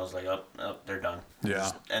rained, and I was like, oh, they're done. Yeah.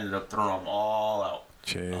 Just ended up throwing them all out.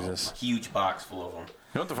 Jesus. Huge box full of them.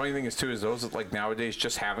 You know what the funny thing is too is those like nowadays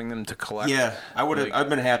just having them to collect. Yeah, I would have. I've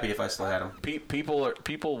been happy if I still had them.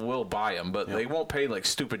 People will buy them, but they won't pay like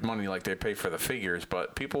stupid money like they pay for the figures.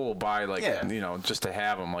 But people will buy like just to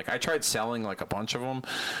have them. Like I tried selling like a bunch of them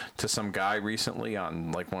to some guy recently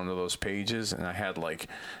on like one of those pages, and I had like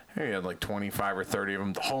 25 or 30 of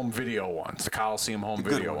them, the home video ones, the Coliseum home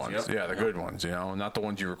video ones. Yep. Yeah, the good ones. Not the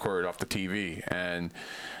ones you recorded off the TV. And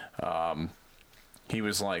He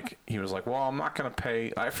was like, well, I'm not gonna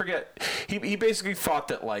pay. I forget. He basically thought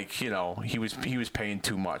that he was paying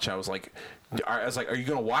too much. I was like, are you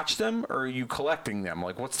gonna watch them or are you collecting them?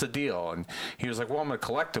 Like, what's the deal? And he was like, well, I'm gonna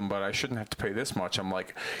collect them, but I shouldn't have to pay this much. I'm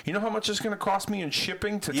like, you know how much it's gonna cost me in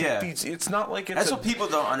shipping to take these? It's not like it's. That's what people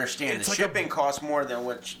don't understand. The shipping costs more than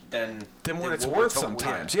what it's worth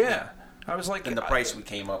sometimes. Yeah. I was like, and the price we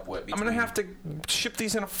came up with. I'm gonna have to ship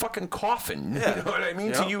these in a fucking coffin. Yeah. You know what I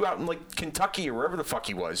mean? To you out in like Kentucky or wherever the fuck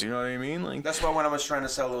he was. You know what I mean? Like that's why when I was trying to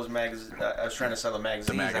sell those magazines, I was trying to sell the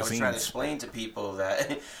magazines. I was trying to explain to people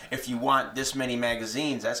that if you want this many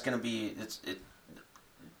magazines, that's gonna be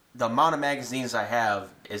the amount of magazines I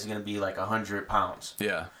have is gonna be like 100 pounds.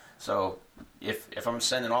 Yeah. So if I'm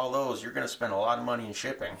sending all those, you're gonna spend a lot of money in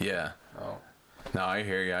shipping. Yeah. No, I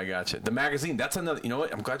hear you. I got you. The magazine, that's another. You know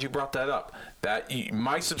what? I'm glad you brought that up.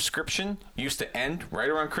 My subscription used to end right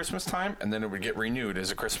around Christmas time, and then it would get renewed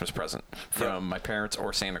as a Christmas present from my parents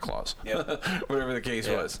or Santa Claus. Yep. Whatever the case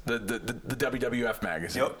was. The WWF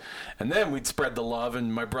magazine. Yep. And then we'd spread the love,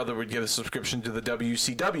 and my brother would get a subscription to the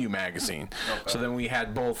WCW magazine. Okay. So then we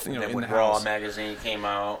had both, in the house. Raw magazine came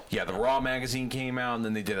out. Yeah, the Raw magazine came out, and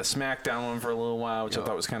then they did a SmackDown one for a little while, which I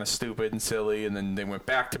thought was kind of stupid and silly, and then they went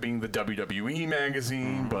back to being the WWE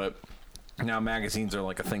magazine, but now magazines are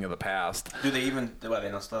like a thing of the past. Do they even? They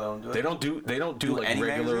don't still do it. They don't do like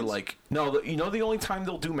regular magazines? Like no. The only time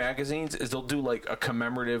they'll do magazines is they'll do like a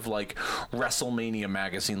commemorative like WrestleMania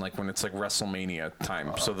magazine, like when it's like WrestleMania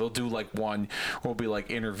time. So they'll do like one will be like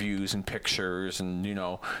interviews and pictures and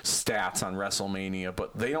stats on WrestleMania,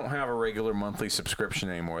 but they don't have a regular monthly subscription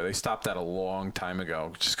anymore. They stopped that a long time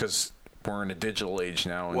ago, just because we're in a digital age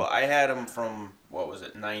now. Well, I had them from,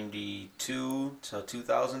 92 to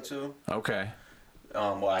 2002. Okay.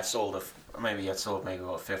 Well, I sold maybe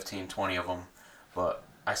about 15, 20 of them, but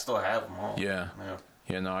I still have them all. Yeah.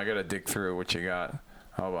 No, I gotta dig through what you got.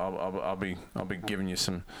 I'll be giving you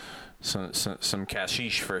some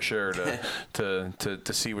cashish for sure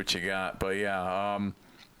to see what you got. But yeah.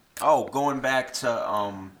 Going back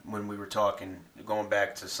to when we were talking, going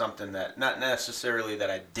back to something that not necessarily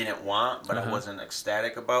that I didn't want, but I wasn't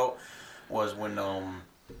ecstatic about, was when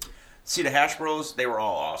see the Hash Bros, they were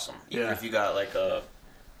all awesome. Even if you got like a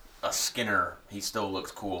Skinner, he still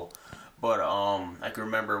looks cool. But I can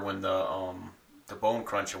remember when the Bone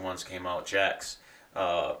Cruncher ones came out, Jax,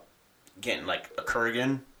 getting like a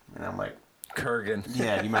Kurgan, and I'm like, Kurgan.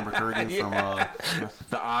 Yeah, you remember Kurgan from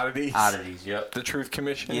the Oddities? Oddities, yep. The Truth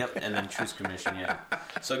Commission? Yep, and then Truth Commission, yeah.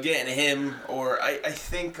 So getting him, or I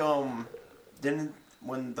think, then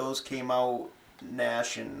when those came out,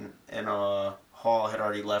 Nash and Hall had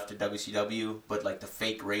already left the WCW, but like the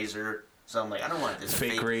fake Razor. So I'm like, I don't want this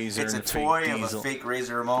fake Razor. It's a toy of a fake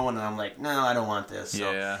Razor Ramon, and I'm like, no, I don't want this.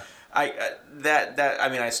 So yeah.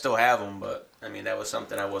 I still have them, but I mean, that was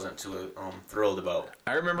something I wasn't too thrilled about.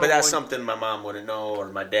 I remember, but that's something my mom wouldn't know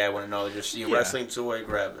or my dad wouldn't know. Just see a wrestling toy,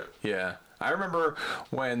 grab it. Yeah, I remember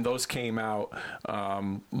when those came out.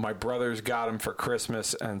 My brothers got them for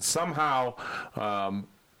Christmas, and somehow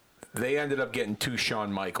they ended up getting 2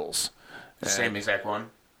 Shawn Michaels. The same exact one.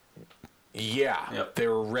 Yeah, They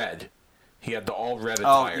were red. He had the all red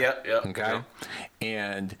attire. Oh, yep. Okay, yep.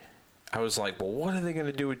 And I was like, well, what are they going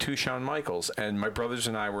to do with 2 Shawn Michaels? And my brothers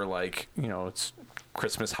and I were like, it's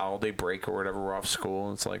Christmas holiday break or whatever. We're off school.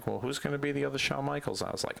 And it's like, well, who's going to be the other Shawn Michaels? I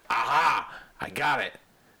was like, aha, I got it.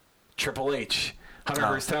 Triple H, Hunter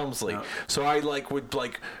Hearst Helmsley. No. So I would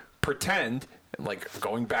pretend, like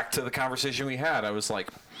going back to the conversation we had, I was like,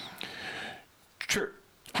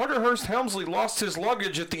 Hunter Hearst Helmsley lost his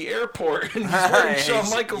luggage at the airport, and he's wearing Shawn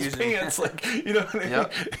Michaels pants. Like, you know what I mean?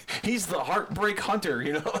 Yep. He's the heartbreak hunter.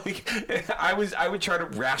 You know, like I would try to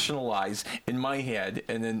rationalize in my head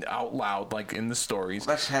and then out loud, like in the stories.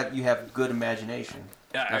 You have good imagination.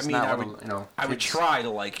 I mean, I would try to,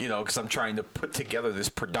 like, you know, because I'm trying to put together this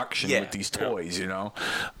production with these toys, you know.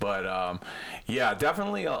 But yeah,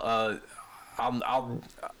 definitely.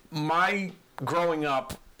 My growing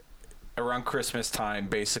up around Christmas time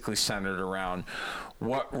basically centered around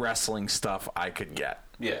what wrestling stuff I could get.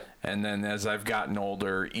 Yeah. And then as I've gotten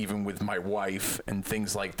older, even with my wife and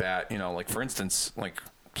things like that, you know, like for instance, like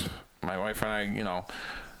my wife and I, you know,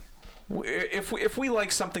 if we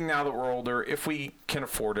like something now that we're older, if we can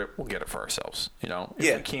afford it, we'll get it for ourselves. You know,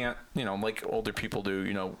 if we can't, you know, like older people do,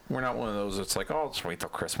 you know, we're not one of those that's like, oh, I'll just wait till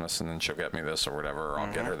Christmas and then she'll get me this or whatever, or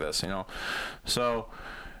I'll get her this, you know. So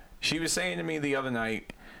she was saying to me the other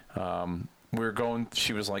night,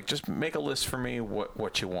 she was like, just make a list for me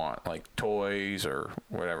what you want, like toys or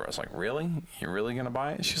whatever. I was like, really? You're really going to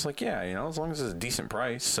buy it? She's like, yeah, you know, as long as it's a decent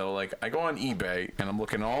price. So, like, I go on eBay, and I'm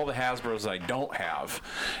looking at all the Hasbros I don't have,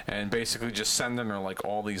 and basically just sending her, like,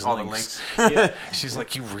 all these links. Yeah. She's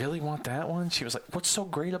like, you really want that one? She was like, what's so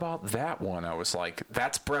great about that one? I was like,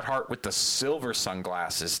 that's Bret Hart with the silver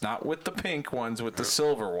sunglasses, not with the pink ones, with the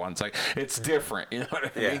silver ones. Like, it's different, you know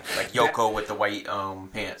what I mean? Like Yoko with the white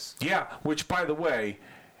pants. Yeah, which, by the way,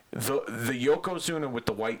 the Yokozuna with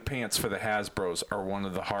the white pants for the Hasbros are one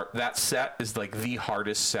of the that set is like the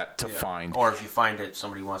hardest set to find. Or if you find it,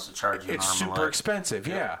 somebody wants to charge you. It's super expensive.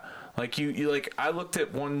 Yeah. Like you like I looked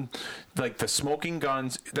at one, like the Smoking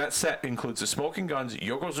Guns. That set includes the Smoking Guns,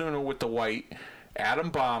 Yokozuna with the white, Atom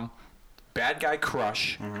Bomb, Bad Guy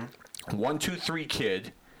Crush, 1, 2, 3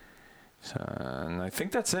 Kid, and I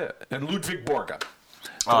think that's it. And Ludwig Borga.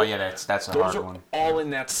 Oh, yeah, that's a hard one. Those are all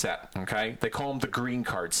in that set, okay? They call them the Green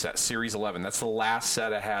Card set, Series 11. That's the last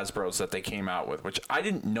set of Hasbros that they came out with, which I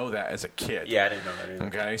didn't know that as a kid. Yeah, I didn't know that either.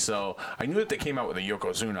 Okay, so I knew that they came out with a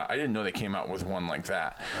Yokozuna. I didn't know they came out with one like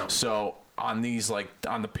that. No. So on these, like,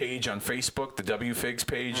 on the page on Facebook, the WFigs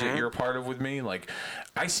page that you're a part of with me, like,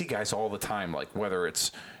 I see guys all the time, like, whether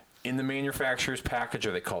it's in the manufacturer's package,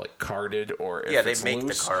 or they call it carded, or if they it's make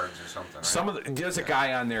loose. The cards or something. Right? There's a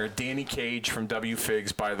guy on there, Danny Cage from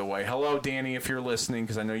WFigs, by the way. Hello, Danny, if you're listening,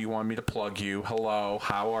 because I know you want me to plug you. Hello,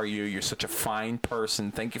 how are you? You're such a fine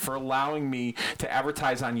person. Thank you for allowing me to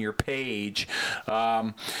advertise on your page.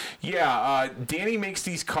 Danny makes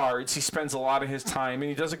these cards. He spends a lot of his time, and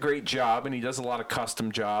he does a great job, and he does a lot of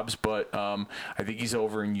custom jobs. But I think he's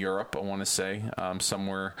over in Europe. I want to say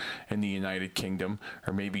somewhere in the United Kingdom,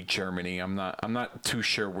 or maybe Germany. I'm not too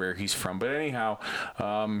sure where he's from, but anyhow,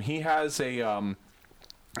 he has a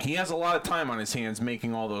lot of time on his hands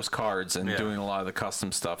making all those cards and doing a lot of the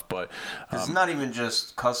custom stuff. But it's not even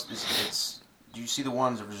just custom. Do you see the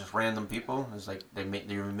ones that were just random people? It's like they're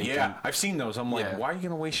making. Yeah, I've seen those. I'm like, why are you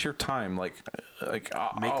gonna waste your time? Like make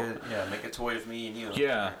a toy of me and you.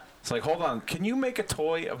 Yeah. It's like, hold on, can you make a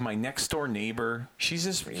toy of my next door neighbor? She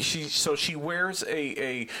wears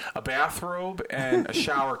a bathrobe and a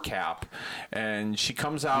shower cap, and she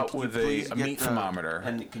comes out with a meat thermometer.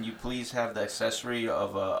 And can you please have the accessory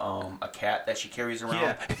of a cat that she carries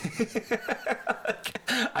around? Yeah.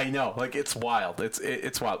 I know, like it's wild.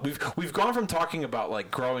 It's wild. We've gone from talking about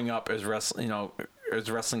like growing up as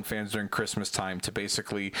wrestling fans during Christmas time to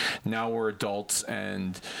basically now we're adults,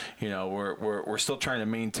 and you know we're still trying to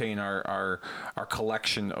maintain our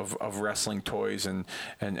collection of wrestling toys and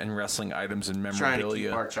wrestling items and memorabilia. Trying to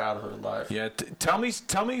keep our childhood alive. Yeah, tell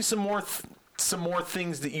me some more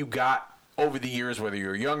things that you got over the years, whether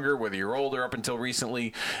you're younger, whether you're older, up until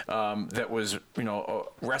recently, that was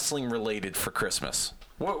wrestling related for Christmas.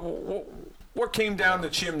 What came down the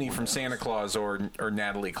chimney from Santa Claus or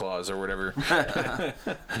Natalie Claus or whatever?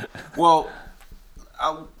 Well,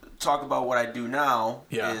 I'll talk about what I do now.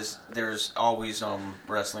 Yeah. Is there's always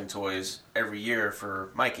wrestling toys every year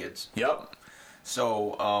for my kids. Yep.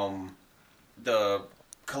 So the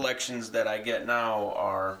collections that I get now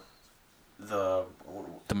are the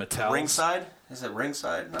Mattel Ringside. Is it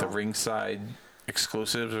Ringside? No. The Ringside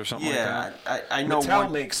exclusives or something like that. Yeah, I know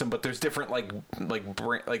Mattel makes them, but there's different like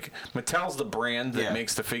Mattel's the brand that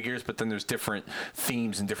makes the figures, but then there's different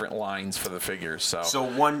themes and different lines for the figures. So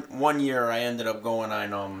one year I ended up going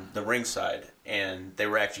on the Ringside, and they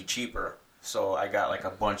were actually cheaper. So I got like a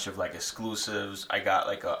bunch of like exclusives. I got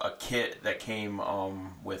like a kit that came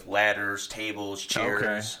with ladders, tables,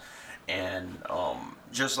 chairs. and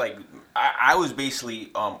just like I was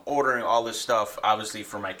basically ordering all this stuff, obviously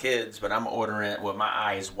for my kids, but I'm ordering it with my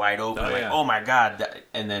eyes wide open, oh my god!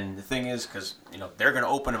 And then the thing is, because they're gonna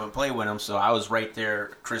open them and play with them, so I was right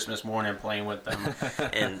there Christmas morning playing with them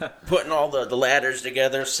and putting all the ladders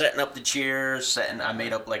together, setting up the chairs, I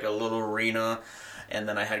made up like a little arena, and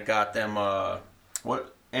then I had got them.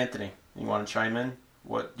 What, Anthony? You want to chime in?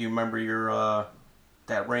 What do you remember your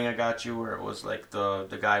that ring I got you where it was like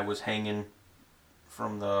the guy was hanging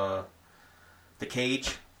from the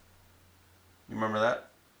cage? You remember that?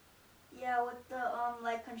 Yeah, with the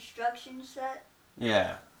like construction set.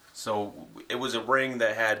 Yeah. So it was a ring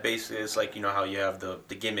that had basically, it's like how you have the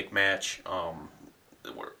gimmick match.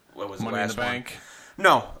 What was Money the last in the one? Bank.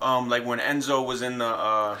 No, like when Enzo was in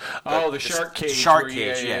the shark cage. Shark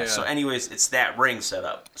cage, yeah. So, anyways, it's that ring set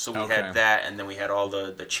up. So we had that, and then we had all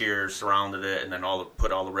the chairs surrounded it, and then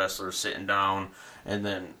put all the wrestlers sitting down, and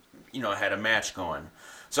then had a match going.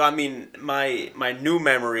 So I mean, my new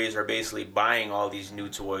memories are basically buying all these new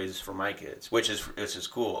toys for my kids, which is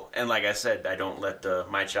cool. And like I said, I don't let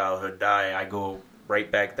my childhood die. I go right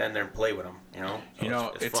back then there and play with them.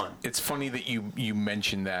 So it's fun. It's funny that you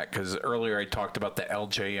mentioned that, because earlier I talked about the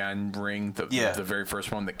LJN ring, the very first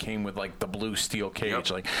one that came with like the blue steel cage.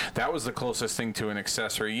 Yep. Like that was the closest thing to an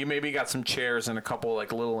accessory. You maybe got some chairs and a couple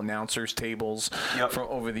like little announcers tables from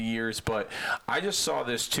over the years, but I just saw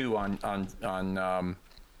this too on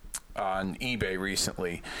eBay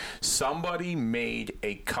recently. Somebody made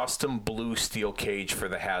a custom blue steel cage for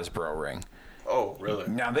the Hasbro ring. Oh, really?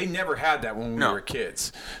 Now, they never had that when we were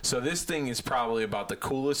kids. So this thing is probably about the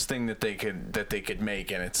coolest thing that they could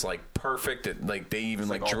make, and it's like perfect. They even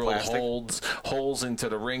like drill holes into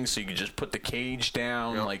the ring so you could just put the cage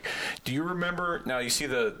down. Yep. Like, do you remember? Now you see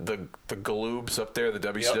the Galoobs up there, the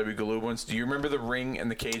WCW Galoob ones. Do you remember the ring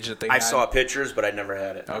and the cage that they had? I saw pictures, but I never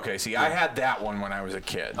had it. Okay, see, I had that one when I was a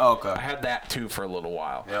kid. Oh, okay. I had that too for a little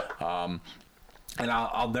while. Yep. And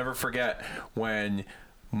I'll never forget when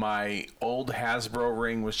my old Hasbro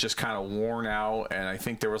ring was just kind of worn out, and I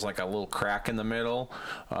think there was like a little crack in the middle.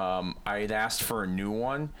 I had asked for a new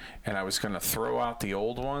one, and I was going to throw out the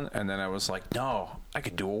old one, and then I was like, no, I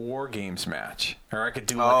could do a War Games match, or I could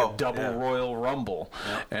do like a double Royal Rumble,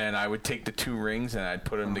 and I would take the two rings and I'd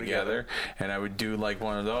put them together, and I would do like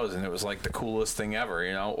one of those, and it was like the coolest thing ever,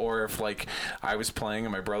 Or if like I was playing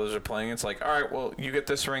and my brothers are playing, it's like, all right, well, you get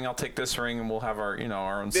this ring, I'll take this ring, and we'll have our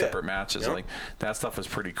our own separate matches. Like that stuff was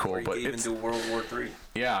pretty cool. Or you but could even do World War III.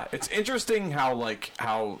 Yeah, it's interesting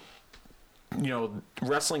how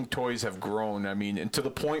wrestling toys have grown. I mean, and to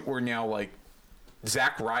the point where now like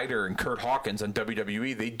Zack Ryder and Kurt Hawkins on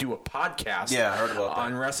WWE, they do a podcast. Yeah, I heard about that.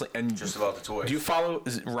 On wrestling and just about the toys. Do you follow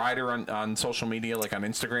Ryder on social media, like on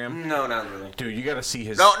Instagram? No, not really. Dude, you got to see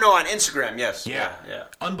his. No, on Instagram, yes. Yeah.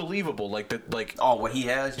 Unbelievable, what he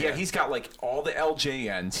has. Yeah, he's got like all the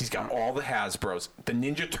LJNs, he's got all the Hasbros, the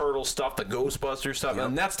Ninja Turtle stuff, the Ghostbuster stuff,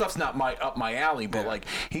 and that stuff's not up my alley, but like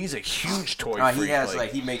he's a huge toy freak. He has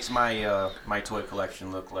he makes my my toy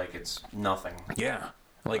collection look like it's nothing. Yeah.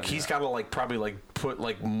 Like he's got to put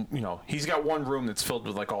he's got one room that's filled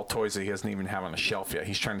with like all toys that he doesn't even have on a shelf yet.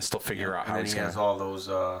 He's trying to still figure out how he's going to. He has all those.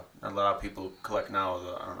 A lot of people collect now.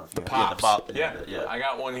 I don't know if the pops. Yeah, the pop. I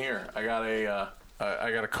got one here. I got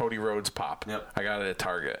a Cody Rhodes pop. Yep. I got it at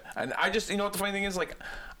Target, and I just what the funny thing is, like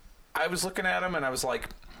I was looking at them and I was like,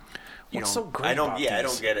 what's so great about these? I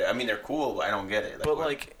don't get it. I mean, they're cool, but I don't get it.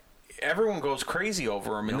 Everyone goes crazy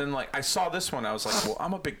over him, and then like I saw this one, I was like, well,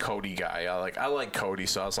 I'm a big Cody guy. I like Cody,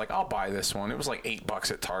 so I was like, I'll buy this one. It was like $8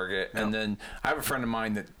 at Target, and then I have a friend of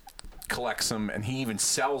mine that collects them, and he even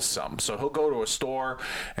sells some. So he'll go to a store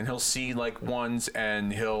and he'll see like ones,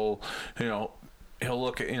 and he'll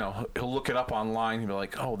look it up online. He'll be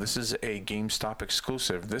like, oh, this is a GameStop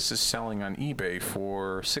exclusive. This is selling on eBay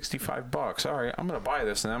for $65. All right, I'm gonna buy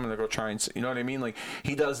this, and I'm gonna go try and you know what I mean? Like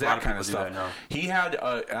he does that kind of stuff. He had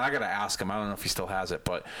and I gotta ask him. I don't know if he still has it,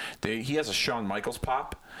 but he has a Shawn Michaels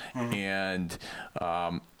pop, and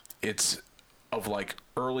it's of like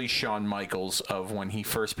early Shawn Michaels of when he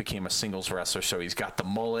first became a singles wrestler. So he's got the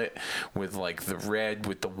mullet with like the red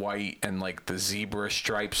with the white and like the zebra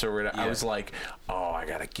stripes or whatever. Yeah. I was like, oh, I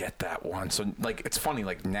gotta get that one. So like it's funny,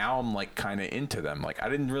 like now I'm like kind of into them. Like I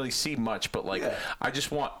didn't really see much, but like I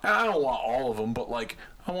don't want all of them, but like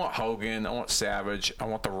I want Hogan, I want Savage, I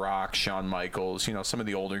want The Rock, Shawn Michaels, some of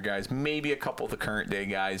the older guys, maybe a couple of the current day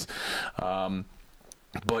guys.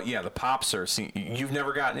 But yeah, the pops are. You've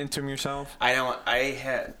never gotten into them yourself? I don't.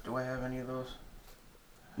 Do I have any of those?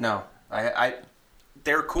 No.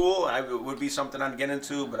 They're cool. It would be something I'd get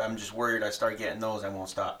into, but I'm just worried I start getting those, I won't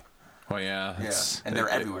stop. Well, yeah. And they're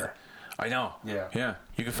everywhere. I know. Yeah.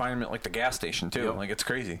 You can find them at like the gas station too. Yep. Like it's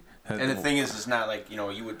crazy. And the thing is, it's not like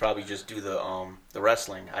you would probably just do the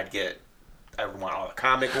wrestling. I would want all the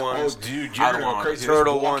comic ones. Oh, dude, you're going crazy. The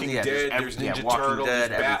turtle there's Walking ones. Dead, there's Ninja Turtle, there's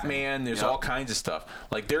Batman, everything. there's all kinds of stuff.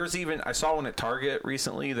 Like there's even I saw one at Target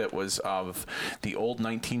recently that was of the old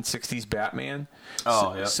 1960s Batman.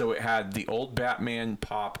 So it had the old Batman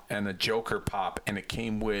pop and a Joker pop, and it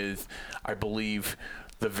came with, I believe,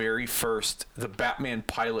 the very first the Batman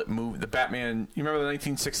pilot movie. The Batman. You remember the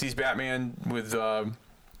 1960s Batman with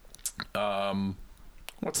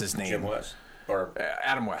what's his name? Jim West. Or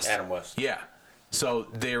Adam West. Adam West. Yeah. So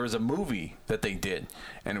there was a movie that they did,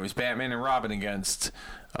 and it was Batman and Robin against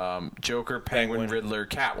Joker, Penguin, Riddler,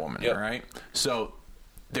 Catwoman, right? So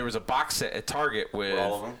there was a box set at Target with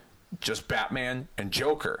all of them? Just Batman and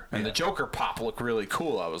Joker, and the Joker pop looked really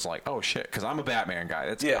cool. I was like, oh shit, because I'm a Batman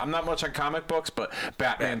guy. I'm not much on comic books, but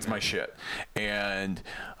Batman's my shit. And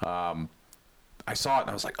I saw it and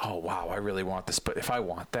I was like, oh wow, I really want this. But if I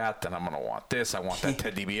want that, then I'm gonna want this. I want that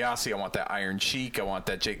Ted DiBiase. I want that Iron Sheik. I want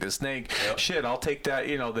that Jake the Snake. Yep. Shit, I'll take that.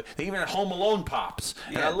 They even had Home Alone pops.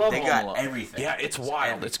 Yeah, and I love they Home got Alone. everything. Yeah, it's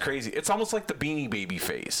wild. It's crazy. It's almost like the Beanie Baby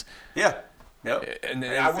phase. Yeah. Yep. And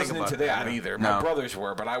I wasn't into that yeah. either. No. My brothers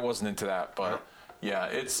were, but I wasn't into that. But yeah,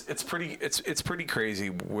 it's pretty crazy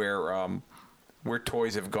where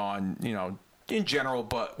toys have gone. In general,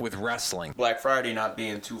 but with wrestling. Black Friday not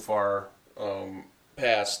being too far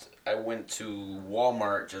past, I went to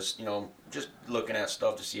Walmart just looking at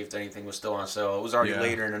stuff to see if anything was still on sale. It was already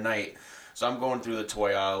later in the night, so I'm going through the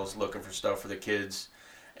toy aisles looking for stuff for the kids,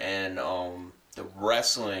 and the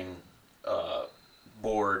wrestling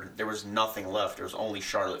board, there was nothing left. There was only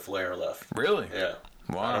Charlotte Flair left. Really? Yeah.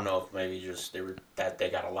 Wow. I don't know if maybe just they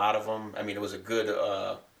got a lot of them. I mean, it was a good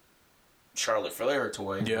Charlotte Flair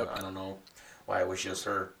toy. Yep. I don't know why it was just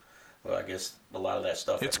her. Well, I guess a lot of that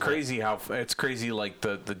stuff. It's crazy like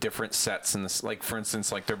the different sets and this, like for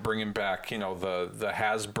instance, like they're bringing back the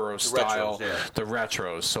Hasbro style, the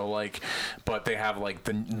retros. So but they have like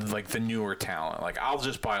the newer talent. Like I'll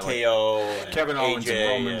just buy like KO, Kevin Owens AJ,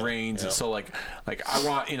 and Roman Reigns, and so like I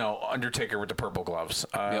want Undertaker with the purple gloves.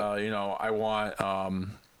 I want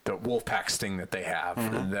the Wolfpack Sting that they have,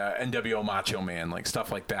 the NWO Macho Man, like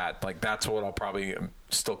stuff like that. Like that's what I'll probably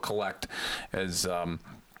still collect as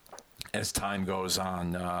time goes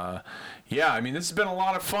on. I mean, this has been a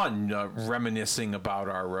lot of fun reminiscing about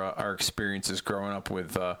our experiences growing up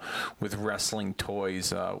with wrestling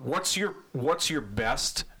toys. What's your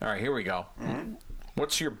best? All right, here we go. Mm-hmm.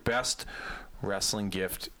 What's your best wrestling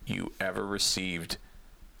gift you ever received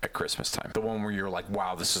at Christmas time? The one where you're like,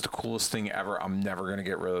 wow, this is the coolest thing ever. I'm never gonna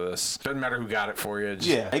get rid of this. Doesn't matter who got it for you.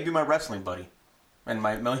 Maybe my wrestling buddy. And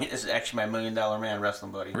this is actually my $1 Million Man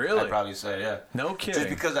wrestling buddy. Really? I'd probably say, yeah. No kidding. Just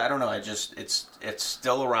because, I don't know, it's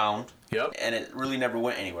still around. Yep. And it really never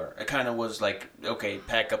went anywhere. It kind of was like, okay,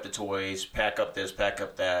 pack up the toys, pack up this, pack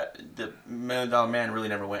up that. The $1 Million Man really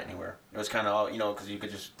never went anywhere. It was kind of all, because you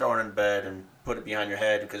could just throw it in bed and put it behind your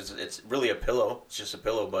head because it's really a pillow. It's just a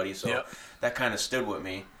pillow buddy. So that kind of stood with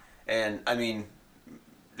me. And, I mean,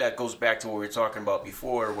 that goes back to what we were talking about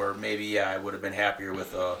before where maybe, I would have been happier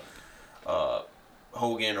with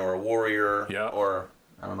Hogan or a Warrior, or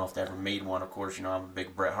I don't know if they ever made one. Of course, I'm a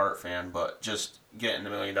big Bret Hart fan, but just getting the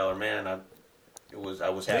 $1 Million Man, I was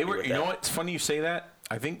happy with that. You know what? It's funny you say that.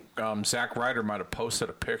 I think Zack Ryder might have posted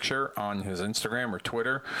a picture on his Instagram or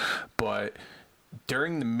Twitter, but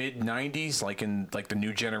during the mid '90s, like in the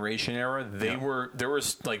New Generation era, there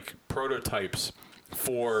was like prototypes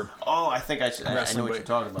for I think I know what you're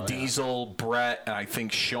talking about. Diesel, Brett, and I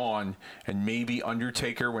think Shawn, and maybe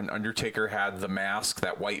Undertaker when Undertaker had the mask,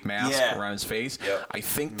 that white mask around his face. Yep. I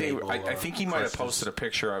think I think he might have posted a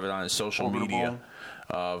picture of it on his social media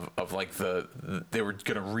of like they were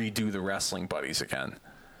going to redo the Wrestling Buddies again.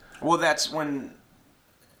 Well, that's when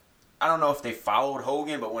I don't know if they followed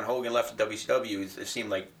Hogan, but when Hogan left WCW, it seemed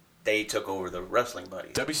like they took over the Wrestling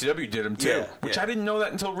Buddies. WCW did them too, which I didn't know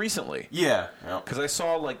that until recently. Yeah, because I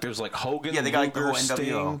saw there's Hogan, they got like the whole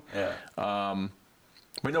Sting. NWO.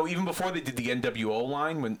 But no, even before they did the NWO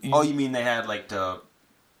line, when you mean they had like the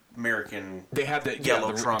American? They had the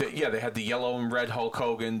yellow trunk. They had the yellow and red Hulk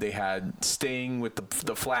Hogan. They had Sting with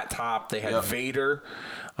the flat top. They had Vader.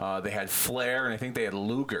 They had Flair, and I think they had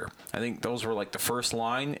Luger. I think those were like the first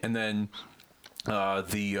line, and then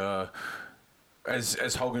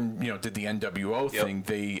as Hogan, did the NWO thing,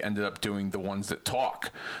 they ended up doing the ones that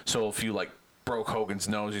talk. So if you broke Hogan's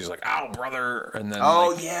nose. He's like, "Ow, brother!" And then, Oh,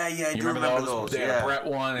 like, yeah, I you do remember those. They had Yeah. a Brett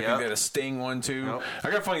one. I think Yep. they had a Sting one too. Yep. I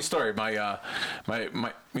got a funny story. My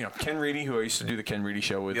Ken Reedy, who I used to do the Ken Reedy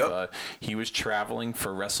show with, Yep. he was traveling for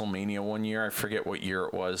WrestleMania one year. I forget what year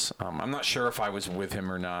it was. I'm not sure if I was with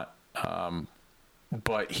him or not.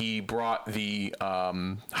 But he brought the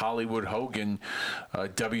Hollywood Hogan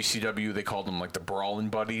WCW. They called them like the Brawling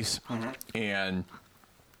Buddies, and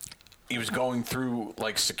he was going through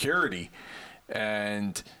like security,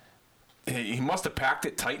 and he must have packed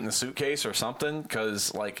it tight in the suitcase or something,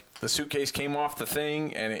 because like the suitcase came off the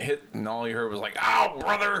thing and it hit, and all you heard was like, "Ow,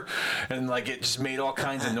 brother!" and like it just made all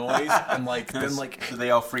kinds of noise, and like then like So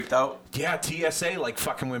they all freaked out? yeah, TSA like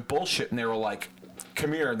fucking went bullshit, and they were like,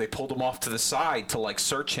 "Come here," and they pulled him off to the side to like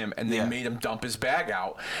search him, and they Yeah. made him dump his bag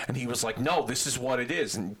out, and he was like, "No, this is what it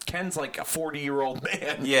is." And Ken's like a 40-year-old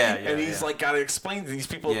man, Yeah, and he's like got to explain to these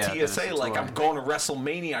people Yeah, at that TSA, is like, totally. "I'm going to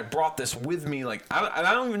WrestleMania. I brought this with me." Like, I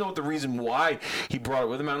don't even know what the reason why he brought it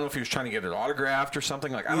with him. I don't know if he was trying to get it autographed or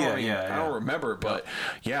something. Like, I don't remember, but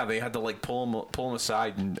yeah, they had to like pull him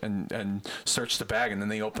aside and search the bag, and then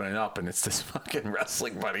they open it up, and it's this fucking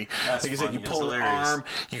wrestling buddy. That's like you said, funny. you That's pull an hilarious. arm,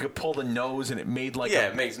 you could pull the nose, and it made like Yeah,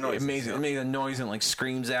 it makes noises, It made a noise and like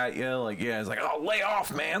screams at you. Like, yeah, it's like, "Oh, lay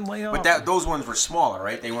off, man, lay off." But those ones were smaller,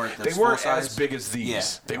 right? They weren't they full weren't size? as big as these. Yeah.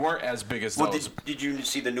 They weren't as big as Well, those. did you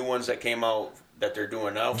see the new ones that came out that they're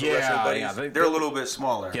doing now for Yeah, Wrestling Buddies? yeah, They're a little bit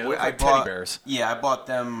smaller. Yeah, they look I like teddy bought- bears. Yeah, I bought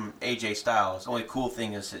them AJ Styles. The only cool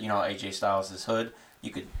thing is, you know, AJ Styles' his hood.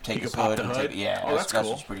 You could take You his could pop hood the and hood? take yeah. Oh, that's cool.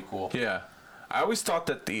 what's pretty cool. Yeah, I always thought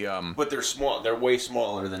that the But they're small. They're way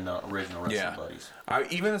smaller than the original Wrestling yeah. Buddies.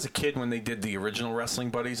 Even as a kid, when they did the original Wrestling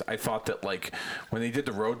Buddies, I thought that like when they did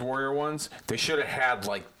the Road Warrior ones, they should have had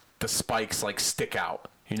like the spikes like stick out.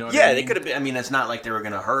 You know what I Yeah, mean? they could have been. I mean, it's not like they were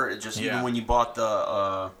gonna hurt. It's just Yeah. even when you bought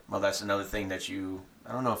the. Well, that's another thing that you.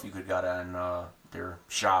 I don't know if you could got on their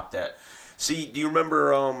shop. That. See, do you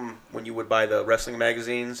remember when you would buy the wrestling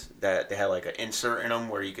magazines that they had like an insert in them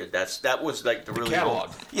where you could? That was like the really catalog.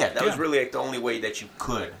 Yeah, that was Yeah. really like the only way that you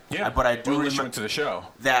could. Yeah, But I do or unless you remember went to the show.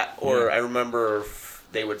 that, or Yeah. I remember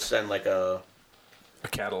they would send like a. A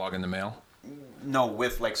catalog in the mail. No,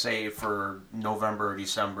 with like say for November or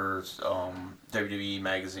December's WWE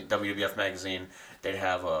magazine, WWF magazine, they'd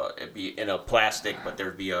have it'd be in a plastic, but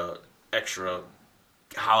there'd be a extra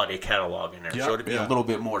holiday catalog in there, Yep, so it'd be yeah. a little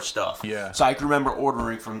bit more stuff. Yeah. So I can remember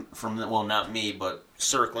ordering from well, not me, but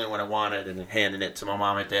circling what I wanted and then handing it to my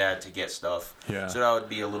mom and dad to get stuff. Yeah. So that would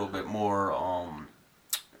be a little bit more,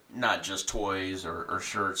 not just toys or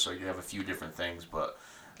shirts. So you have a few different things, but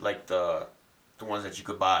like the ones that you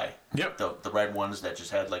could buy. Yep. The red ones that just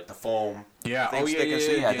had like the foam. Yeah. thing Oh, yeah, sticking. yeah,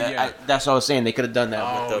 So, yeah, that- yeah. that's what I was saying. They could have done that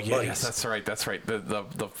Oh, with the buddies. yes, that's right. That's right.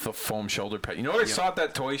 The foam shoulder pad. You know what I saw at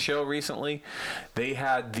that toy show recently? They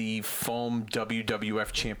had the foam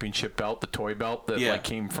WWF Championship belt, the toy belt that Yeah. like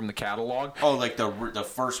came from the catalog. Oh, like the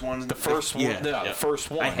first ones. The first one, yeah, the first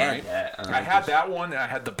one. I had right? that. I had that one. And I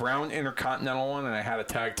had the brown Intercontinental one, and I had a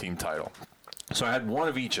tag team title. So I had one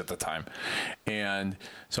of each at the time, and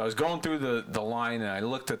so I was going through the line, and I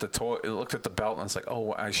looked at the toy, looked at the belt, and I was like,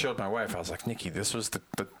 "Oh!" I showed my wife. I was like, "Nikki, this was the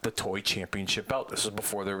toy championship belt. This was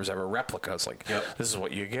before there was ever a replica." I was like, Yep. "This is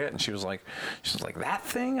what you get," and she was like, "That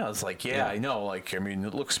thing?" I was like, "Yeah, I know. Like, I mean,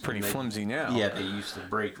 it looks pretty flimsy now." Yeah, they used to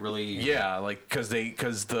break really. Yeah, like because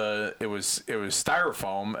it was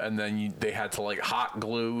styrofoam, and then they had to like hot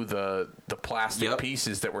glue the plastic Yep.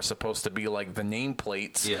 pieces that were supposed to be like the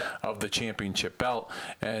nameplates Yeah. of the championship belt,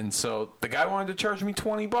 and so the guy wanted to charge me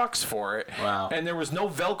 $20 for it. Wow. And there was no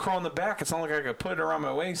Velcro on the back. It's not like I could put it around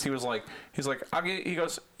my waist. He's like, I'll get. He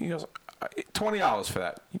goes, $20 for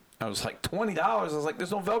that. I was like, $20? I was like,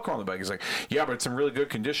 there's no Velcro on the back. He's like, yeah, but it's in really good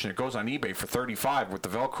condition. It goes on eBay for $35 with the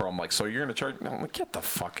Velcro. I'm like, so you're going to charge? I'm like, get the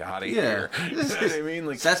fuck out of here. You know what I mean?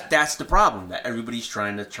 Like, That's the problem. That everybody's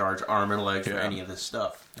trying to charge arm and leg for Yeah. any of this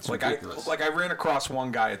stuff. It's like ridiculous. I ran across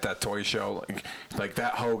one guy at that toy show, like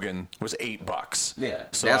that Hogan was $8. Yeah,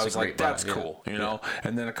 so that's I a was great like, that's buy, yeah. cool, you know.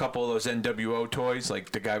 And then a couple of those NWO toys,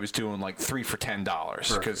 like the guy was doing like 3 for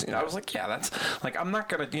 $10 because I was like, yeah, that's like I'm not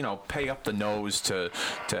gonna pay up the nose to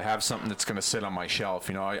have something that's gonna sit on my shelf.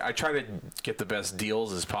 You know, I try to get the best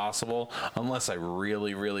deals as possible unless I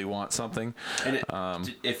really really want something. And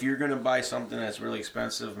if you're gonna buy something that's really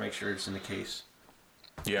expensive, make sure it's in the case.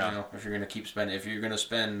 Yeah. You know, if you're gonna keep spending, if you're gonna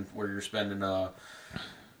spend where you're spending a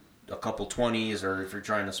couple 20s, or if you're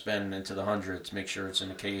trying to spend into the hundreds, make sure it's in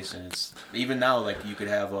the case. And it's even now, like you could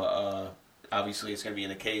have obviously it's going to be in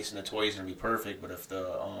the case and the toy's going to be perfect, but if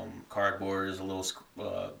the cardboard is a little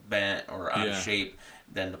bent or out of shape,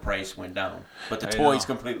 then the price went down. But the toy's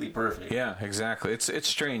completely perfect. Yeah, exactly. It's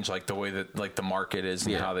strange, like the way that like the market is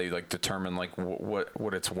and how they like determine like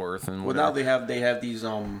what it's worth and whatever. Well, now they have these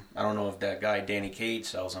I don't know if that guy Danny Cage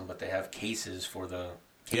sells them, but they have cases for the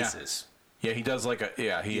cases. Yeah, he does like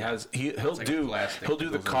he'll do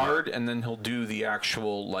the card and then he'll do the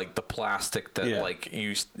actual like the plastic that like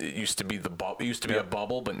used to be a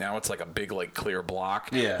bubble, but now it's like a big like clear block.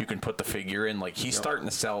 Yeah, you can put the figure in. Like he's starting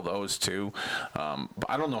to sell those too, but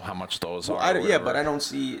I don't know how much those are. But I don't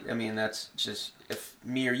see. I mean, that's just if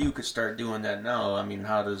me or you could start doing that now. I mean,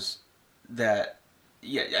 how does that?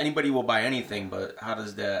 Yeah, anybody will buy anything, but how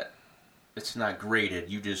does that? It's not graded.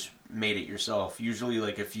 You just made it yourself. Usually,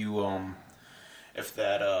 like if you if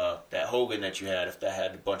that Hogan that you had, if that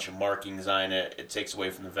had a bunch of markings on it, it takes away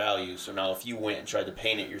from the value. So now if you went and tried to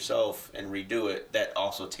paint it yourself and redo it, that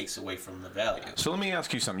also takes away from the value. So let me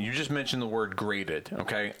ask you something. You just mentioned the word graded,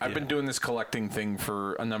 okay? I've been doing this collecting thing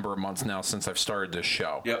for a number of months now since I've started this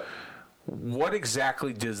show. Yep. What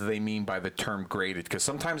exactly does they mean by the term graded? Because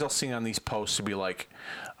sometimes I'll see on these posts to be like,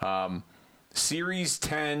 Series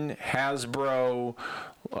 10 Hasbro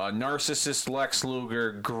Narcissist Lex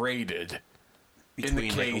Luger graded. In the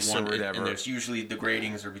case or whatever. And there's usually the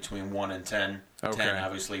gradings are between 1 and 10. Okay. 10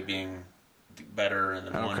 obviously being better, and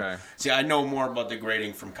then 1. See, I know more about the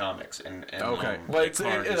grading from comics. And okay. Well, it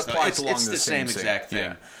applies along the same exact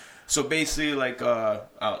thing. Yeah. So basically, like,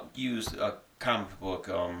 I'll use a comic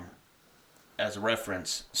book as a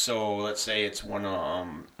reference. So let's say it's one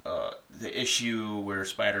the issue where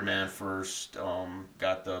Spider-Man first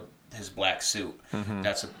got his black suit. Mm-hmm.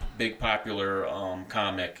 That's a big popular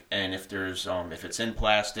comic, and if there's if it's in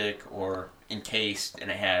plastic or encased and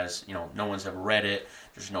it has no one's ever read it,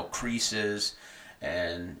 there's no creases,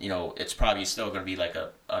 and it's probably still going to be like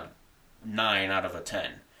a 9 out of a 10.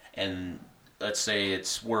 And let's say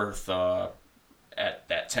it's worth at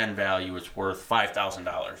that 10 value, it's worth $5,000.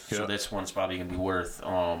 Yep. So this one's probably going to be worth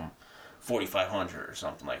 $4,500 or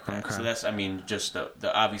something like that. Okay. So that's just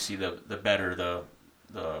the obviously the better the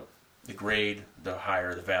grade, the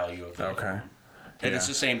higher the value of the and it's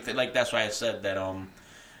the same thing. Like that's why I said that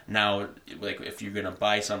now, like if you're gonna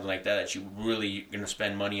buy something like that you really gonna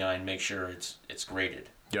spend money on, make sure it's graded.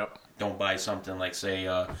 Yep. Don't buy something like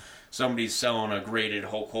say somebody's selling a graded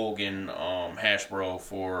Hulk Hogan Hasbro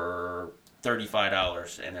for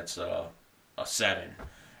 $35 and it's a 7.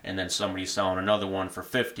 And then somebody's selling another one for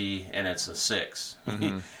 $50 and it's a 6.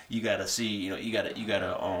 Mm-hmm. You gotta see, you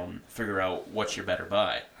gotta figure out what you better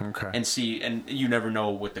buy. Okay. And see, and you never know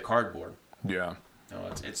with the cardboard. Yeah.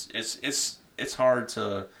 It's hard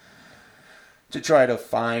to try to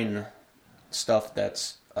find stuff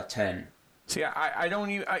that's a 10. See, I don't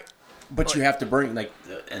even. But you have to bring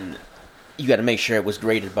and you got to make sure it was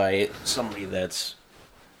graded by somebody that's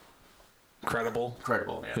credible.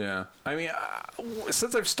 Yeah. I mean,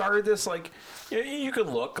 since I've started this, like, you could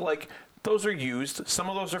look like those are used.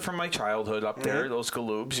 Some of those are from my childhood up there. Those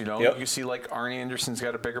Galoobs, Yep. You see, like Arnie Anderson's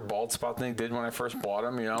got a bigger bald spot than he did when I first bought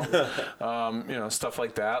him. Stuff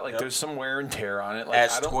like that. Like there's some wear and tear on it. Like,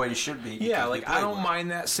 as toys should be. Yeah, like I don't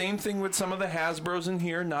mind that. Same thing with some of the Hasbros in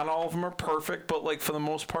here. Not all of them are perfect, but like for the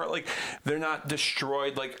most part, like they're not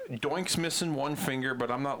destroyed. Like Doink's missing one finger,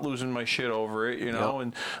 but I'm not losing my shit over it. Yep.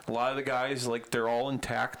 And a lot of the guys, like they're all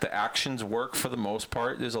intact. The actions work for the most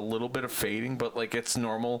part. There's a little bit of fading, but like it's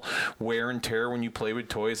normal wear and tear when you play with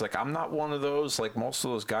toys. Like I'm not one of those, like most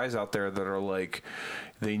of those guys out there that are like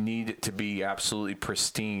they need it to be absolutely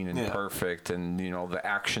pristine and perfect, and the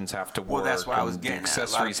actions have to work. Well, that's what I was getting at. The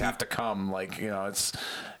accessories have to come. Like it's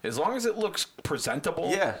as long as it looks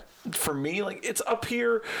presentable. Yeah. For me, like it's up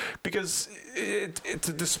here because it's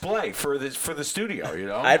a display for the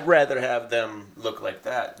studio. I'd rather have them look like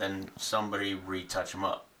that than somebody retouch them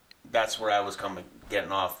up. That's where I was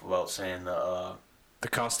getting off about saying the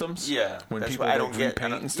customs? Yeah. When people I don't get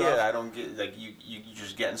paint and stuff? Yeah, I don't get like you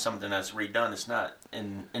just getting something that's redone. It's not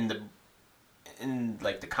in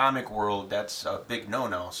like the comic world, that's a big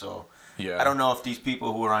no-no. So I don't know if these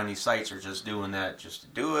people who are on these sites are just doing that just to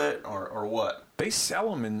do it or what. They sell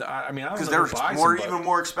them, and I don't know because they're even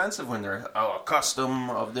more expensive when they're a custom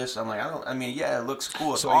of this. I'm like, it looks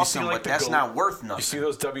cool, it's awesome, but that's not worth nothing. You see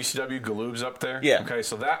those WCW Galoobs up there? Yeah. Okay,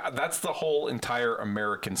 so that's the whole entire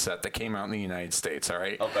American set that came out in the United States. All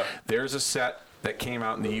right. Okay. There's a set that came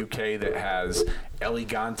out in the UK that has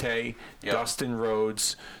Elegante, Dustin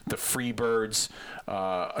Rhodes, the Freebirds,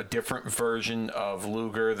 a different version of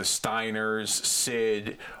Luger, the Steiners,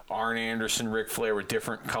 Sid, Arn Anderson, Ric Flair with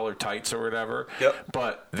different color tights or whatever. Yep.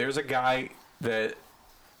 But there's a guy that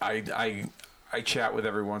I chat with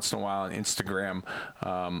every once in a while on Instagram.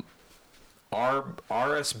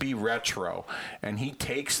 RSB Retro, and he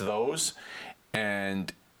takes those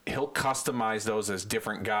and he'll customize those as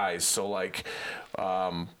different guys. So like,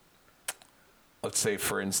 let's say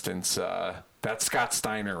for instance, that's Scott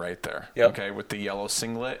Steiner right there. Yep. Okay, with the yellow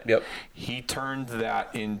singlet. Yep. He turned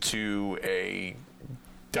that into a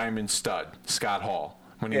diamond stud, Scott Hall,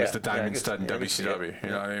 when he was the diamond stud in WCW. You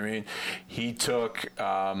know what I mean? He took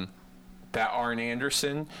that Arn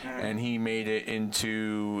Anderson and he made it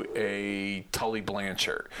into a Tully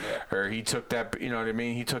Blanchard. Yeah. Or he took that, you know what I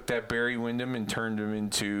mean? He took that Barry Windham and turned him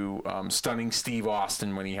into Stunning Steve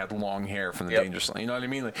Austin when he had long hair from the Dangerous Line. You know what I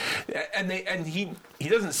mean? Like, and he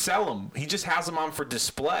doesn't sell them. He just has them on for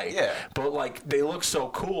display. Yeah. But like they look so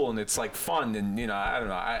cool and it's like fun, and you know, I don't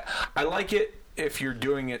know. I like it if you're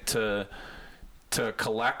doing it to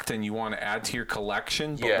collect and you want to add to your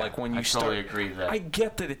collection, but like when you totally agree with that. I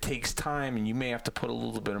get that it takes time and you may have to put a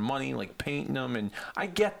little bit of money like painting them, and I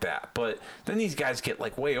get that, but then these guys get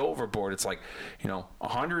like way overboard. It's like, you know,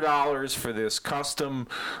 $100 for this custom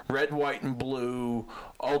red, white, and blue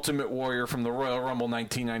Ultimate Warrior from the Royal Rumble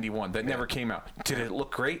 1991 that never came out. Did it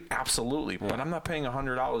look great? Absolutely, but I'm not paying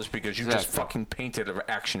 $100 because you just fucking painted an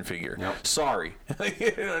action figure. Sorry.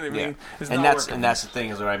 You know what I mean? It's and not that's the thing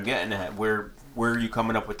is what I'm getting at. Where are you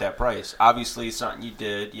coming up with that price? Obviously, it's something you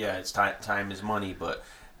did. Yeah, it's time is money, but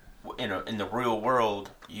in the real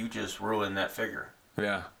world, you just ruined that figure.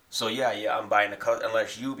 Yeah. So yeah, I'm buying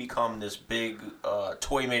unless you become this big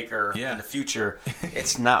toy maker in the future,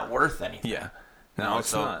 it's not worth anything. Yeah. No,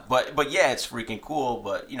 it's not. But yeah, it's freaking cool.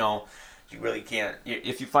 But you know, you really can't.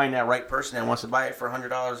 If you find that right person that wants to buy it for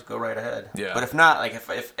 $100, go right ahead. Yeah. But if not, like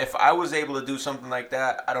if I was able to do something like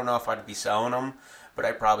that, I don't know if I'd be selling them. But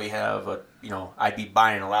I probably have I'd be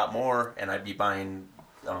buying a lot more, and I'd be buying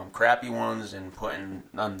crappy ones and putting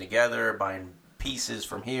them together, buying pieces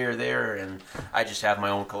from here, there, and I just have my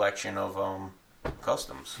own collection of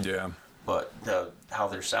customs. Yeah. But how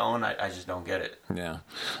they're selling, I just don't get it. Yeah.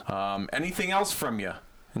 Anything else from you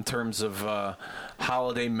in terms of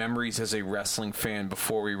holiday memories as a wrestling fan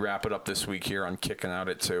before we wrap it up this week here on Kicking Out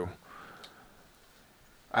at 2?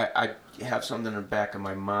 I have something in the back of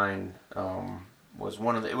my mind.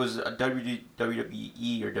 It was a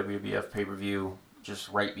WWE or WWF pay-per-view just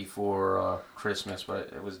right before Christmas,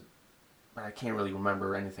 but I can't really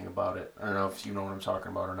remember anything about it. I don't know if you know what I'm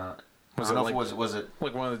talking about or not. Was it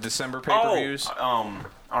like one of the December pay-per-views?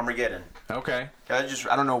 Armageddon. Okay. I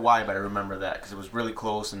don't know why, but I remember that because it was really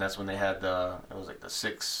close, and that's when they had it was like the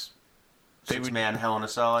six-man Hell in a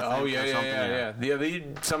Cell, I think. Oh,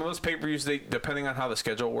 yeah. Some of those pay-per-views, depending on how the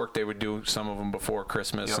schedule worked, they would do some of them before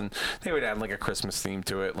Christmas, and they would add like a Christmas theme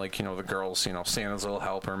to it, like, you know, the girls, you know, Santa's Little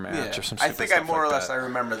Helper match or some I think I more or less I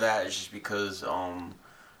remember that. It's just because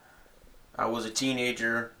I was a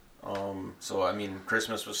teenager, so I mean,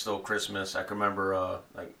 Christmas was still Christmas. I can remember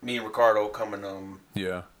like me and Ricardo coming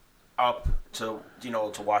up to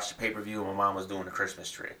watch the pay-per-view, and my mom was doing the Christmas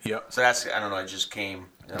tree. Yep. So that's, I don't know, it just came.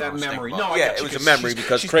 That memory. No, it was a memory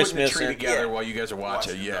because she's Christmas putting the tree together while you guys are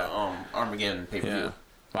watching. The, Armageddon pay-per-view. Yeah.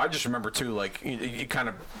 Well, I just remember too, like you kind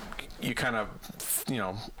of, you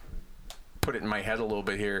know, put it in my head a little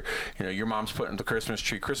bit here. You know, your mom's putting the Christmas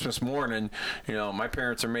tree Christmas morning. You know, my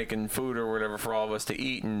parents are making food or whatever for all of us to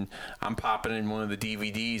eat, and I'm popping in one of the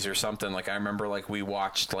DVDs or something. Like I remember, like we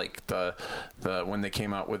watched like the when they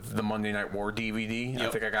came out with the Monday Night War DVD. Yep. I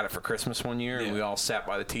think I got it for Christmas one year, and we all sat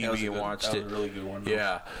by the TV and watched it. That was a really good one.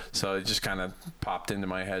 Yeah, so it just kind of popped into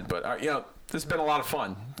my head. But you know, this has been a lot of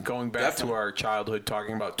fun going back to our childhood,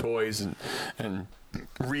 talking about toys and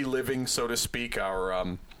reliving, so to speak,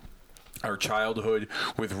 our childhood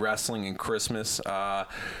with wrestling and Christmas.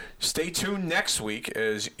 Stay tuned next week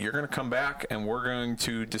as you're going to come back and we're going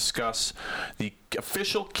to discuss the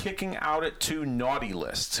official Kicking Out at 2 naughty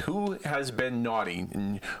lists. Who has been naughty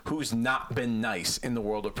and who's not been nice in the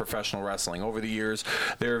world of professional wrestling? Over the years,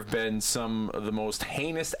 there have been some of the most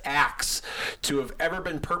heinous acts to have ever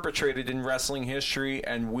been perpetrated in wrestling history,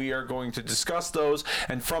 and we are going to discuss those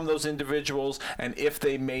and from those individuals and if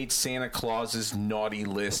they made Santa Claus's naughty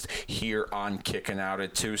list here on Kicking Out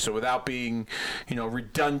at 2. So without being, you know,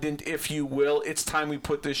 redundant, if you will, it's time we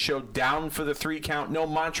put this show down for the 3 count. No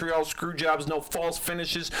Montreal screw jobs, no false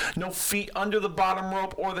finishes, no feet under the bottom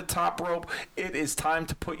rope or the top rope. It is time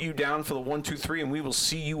to put you down for the 1, 2, 3, and we will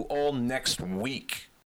see you all next week.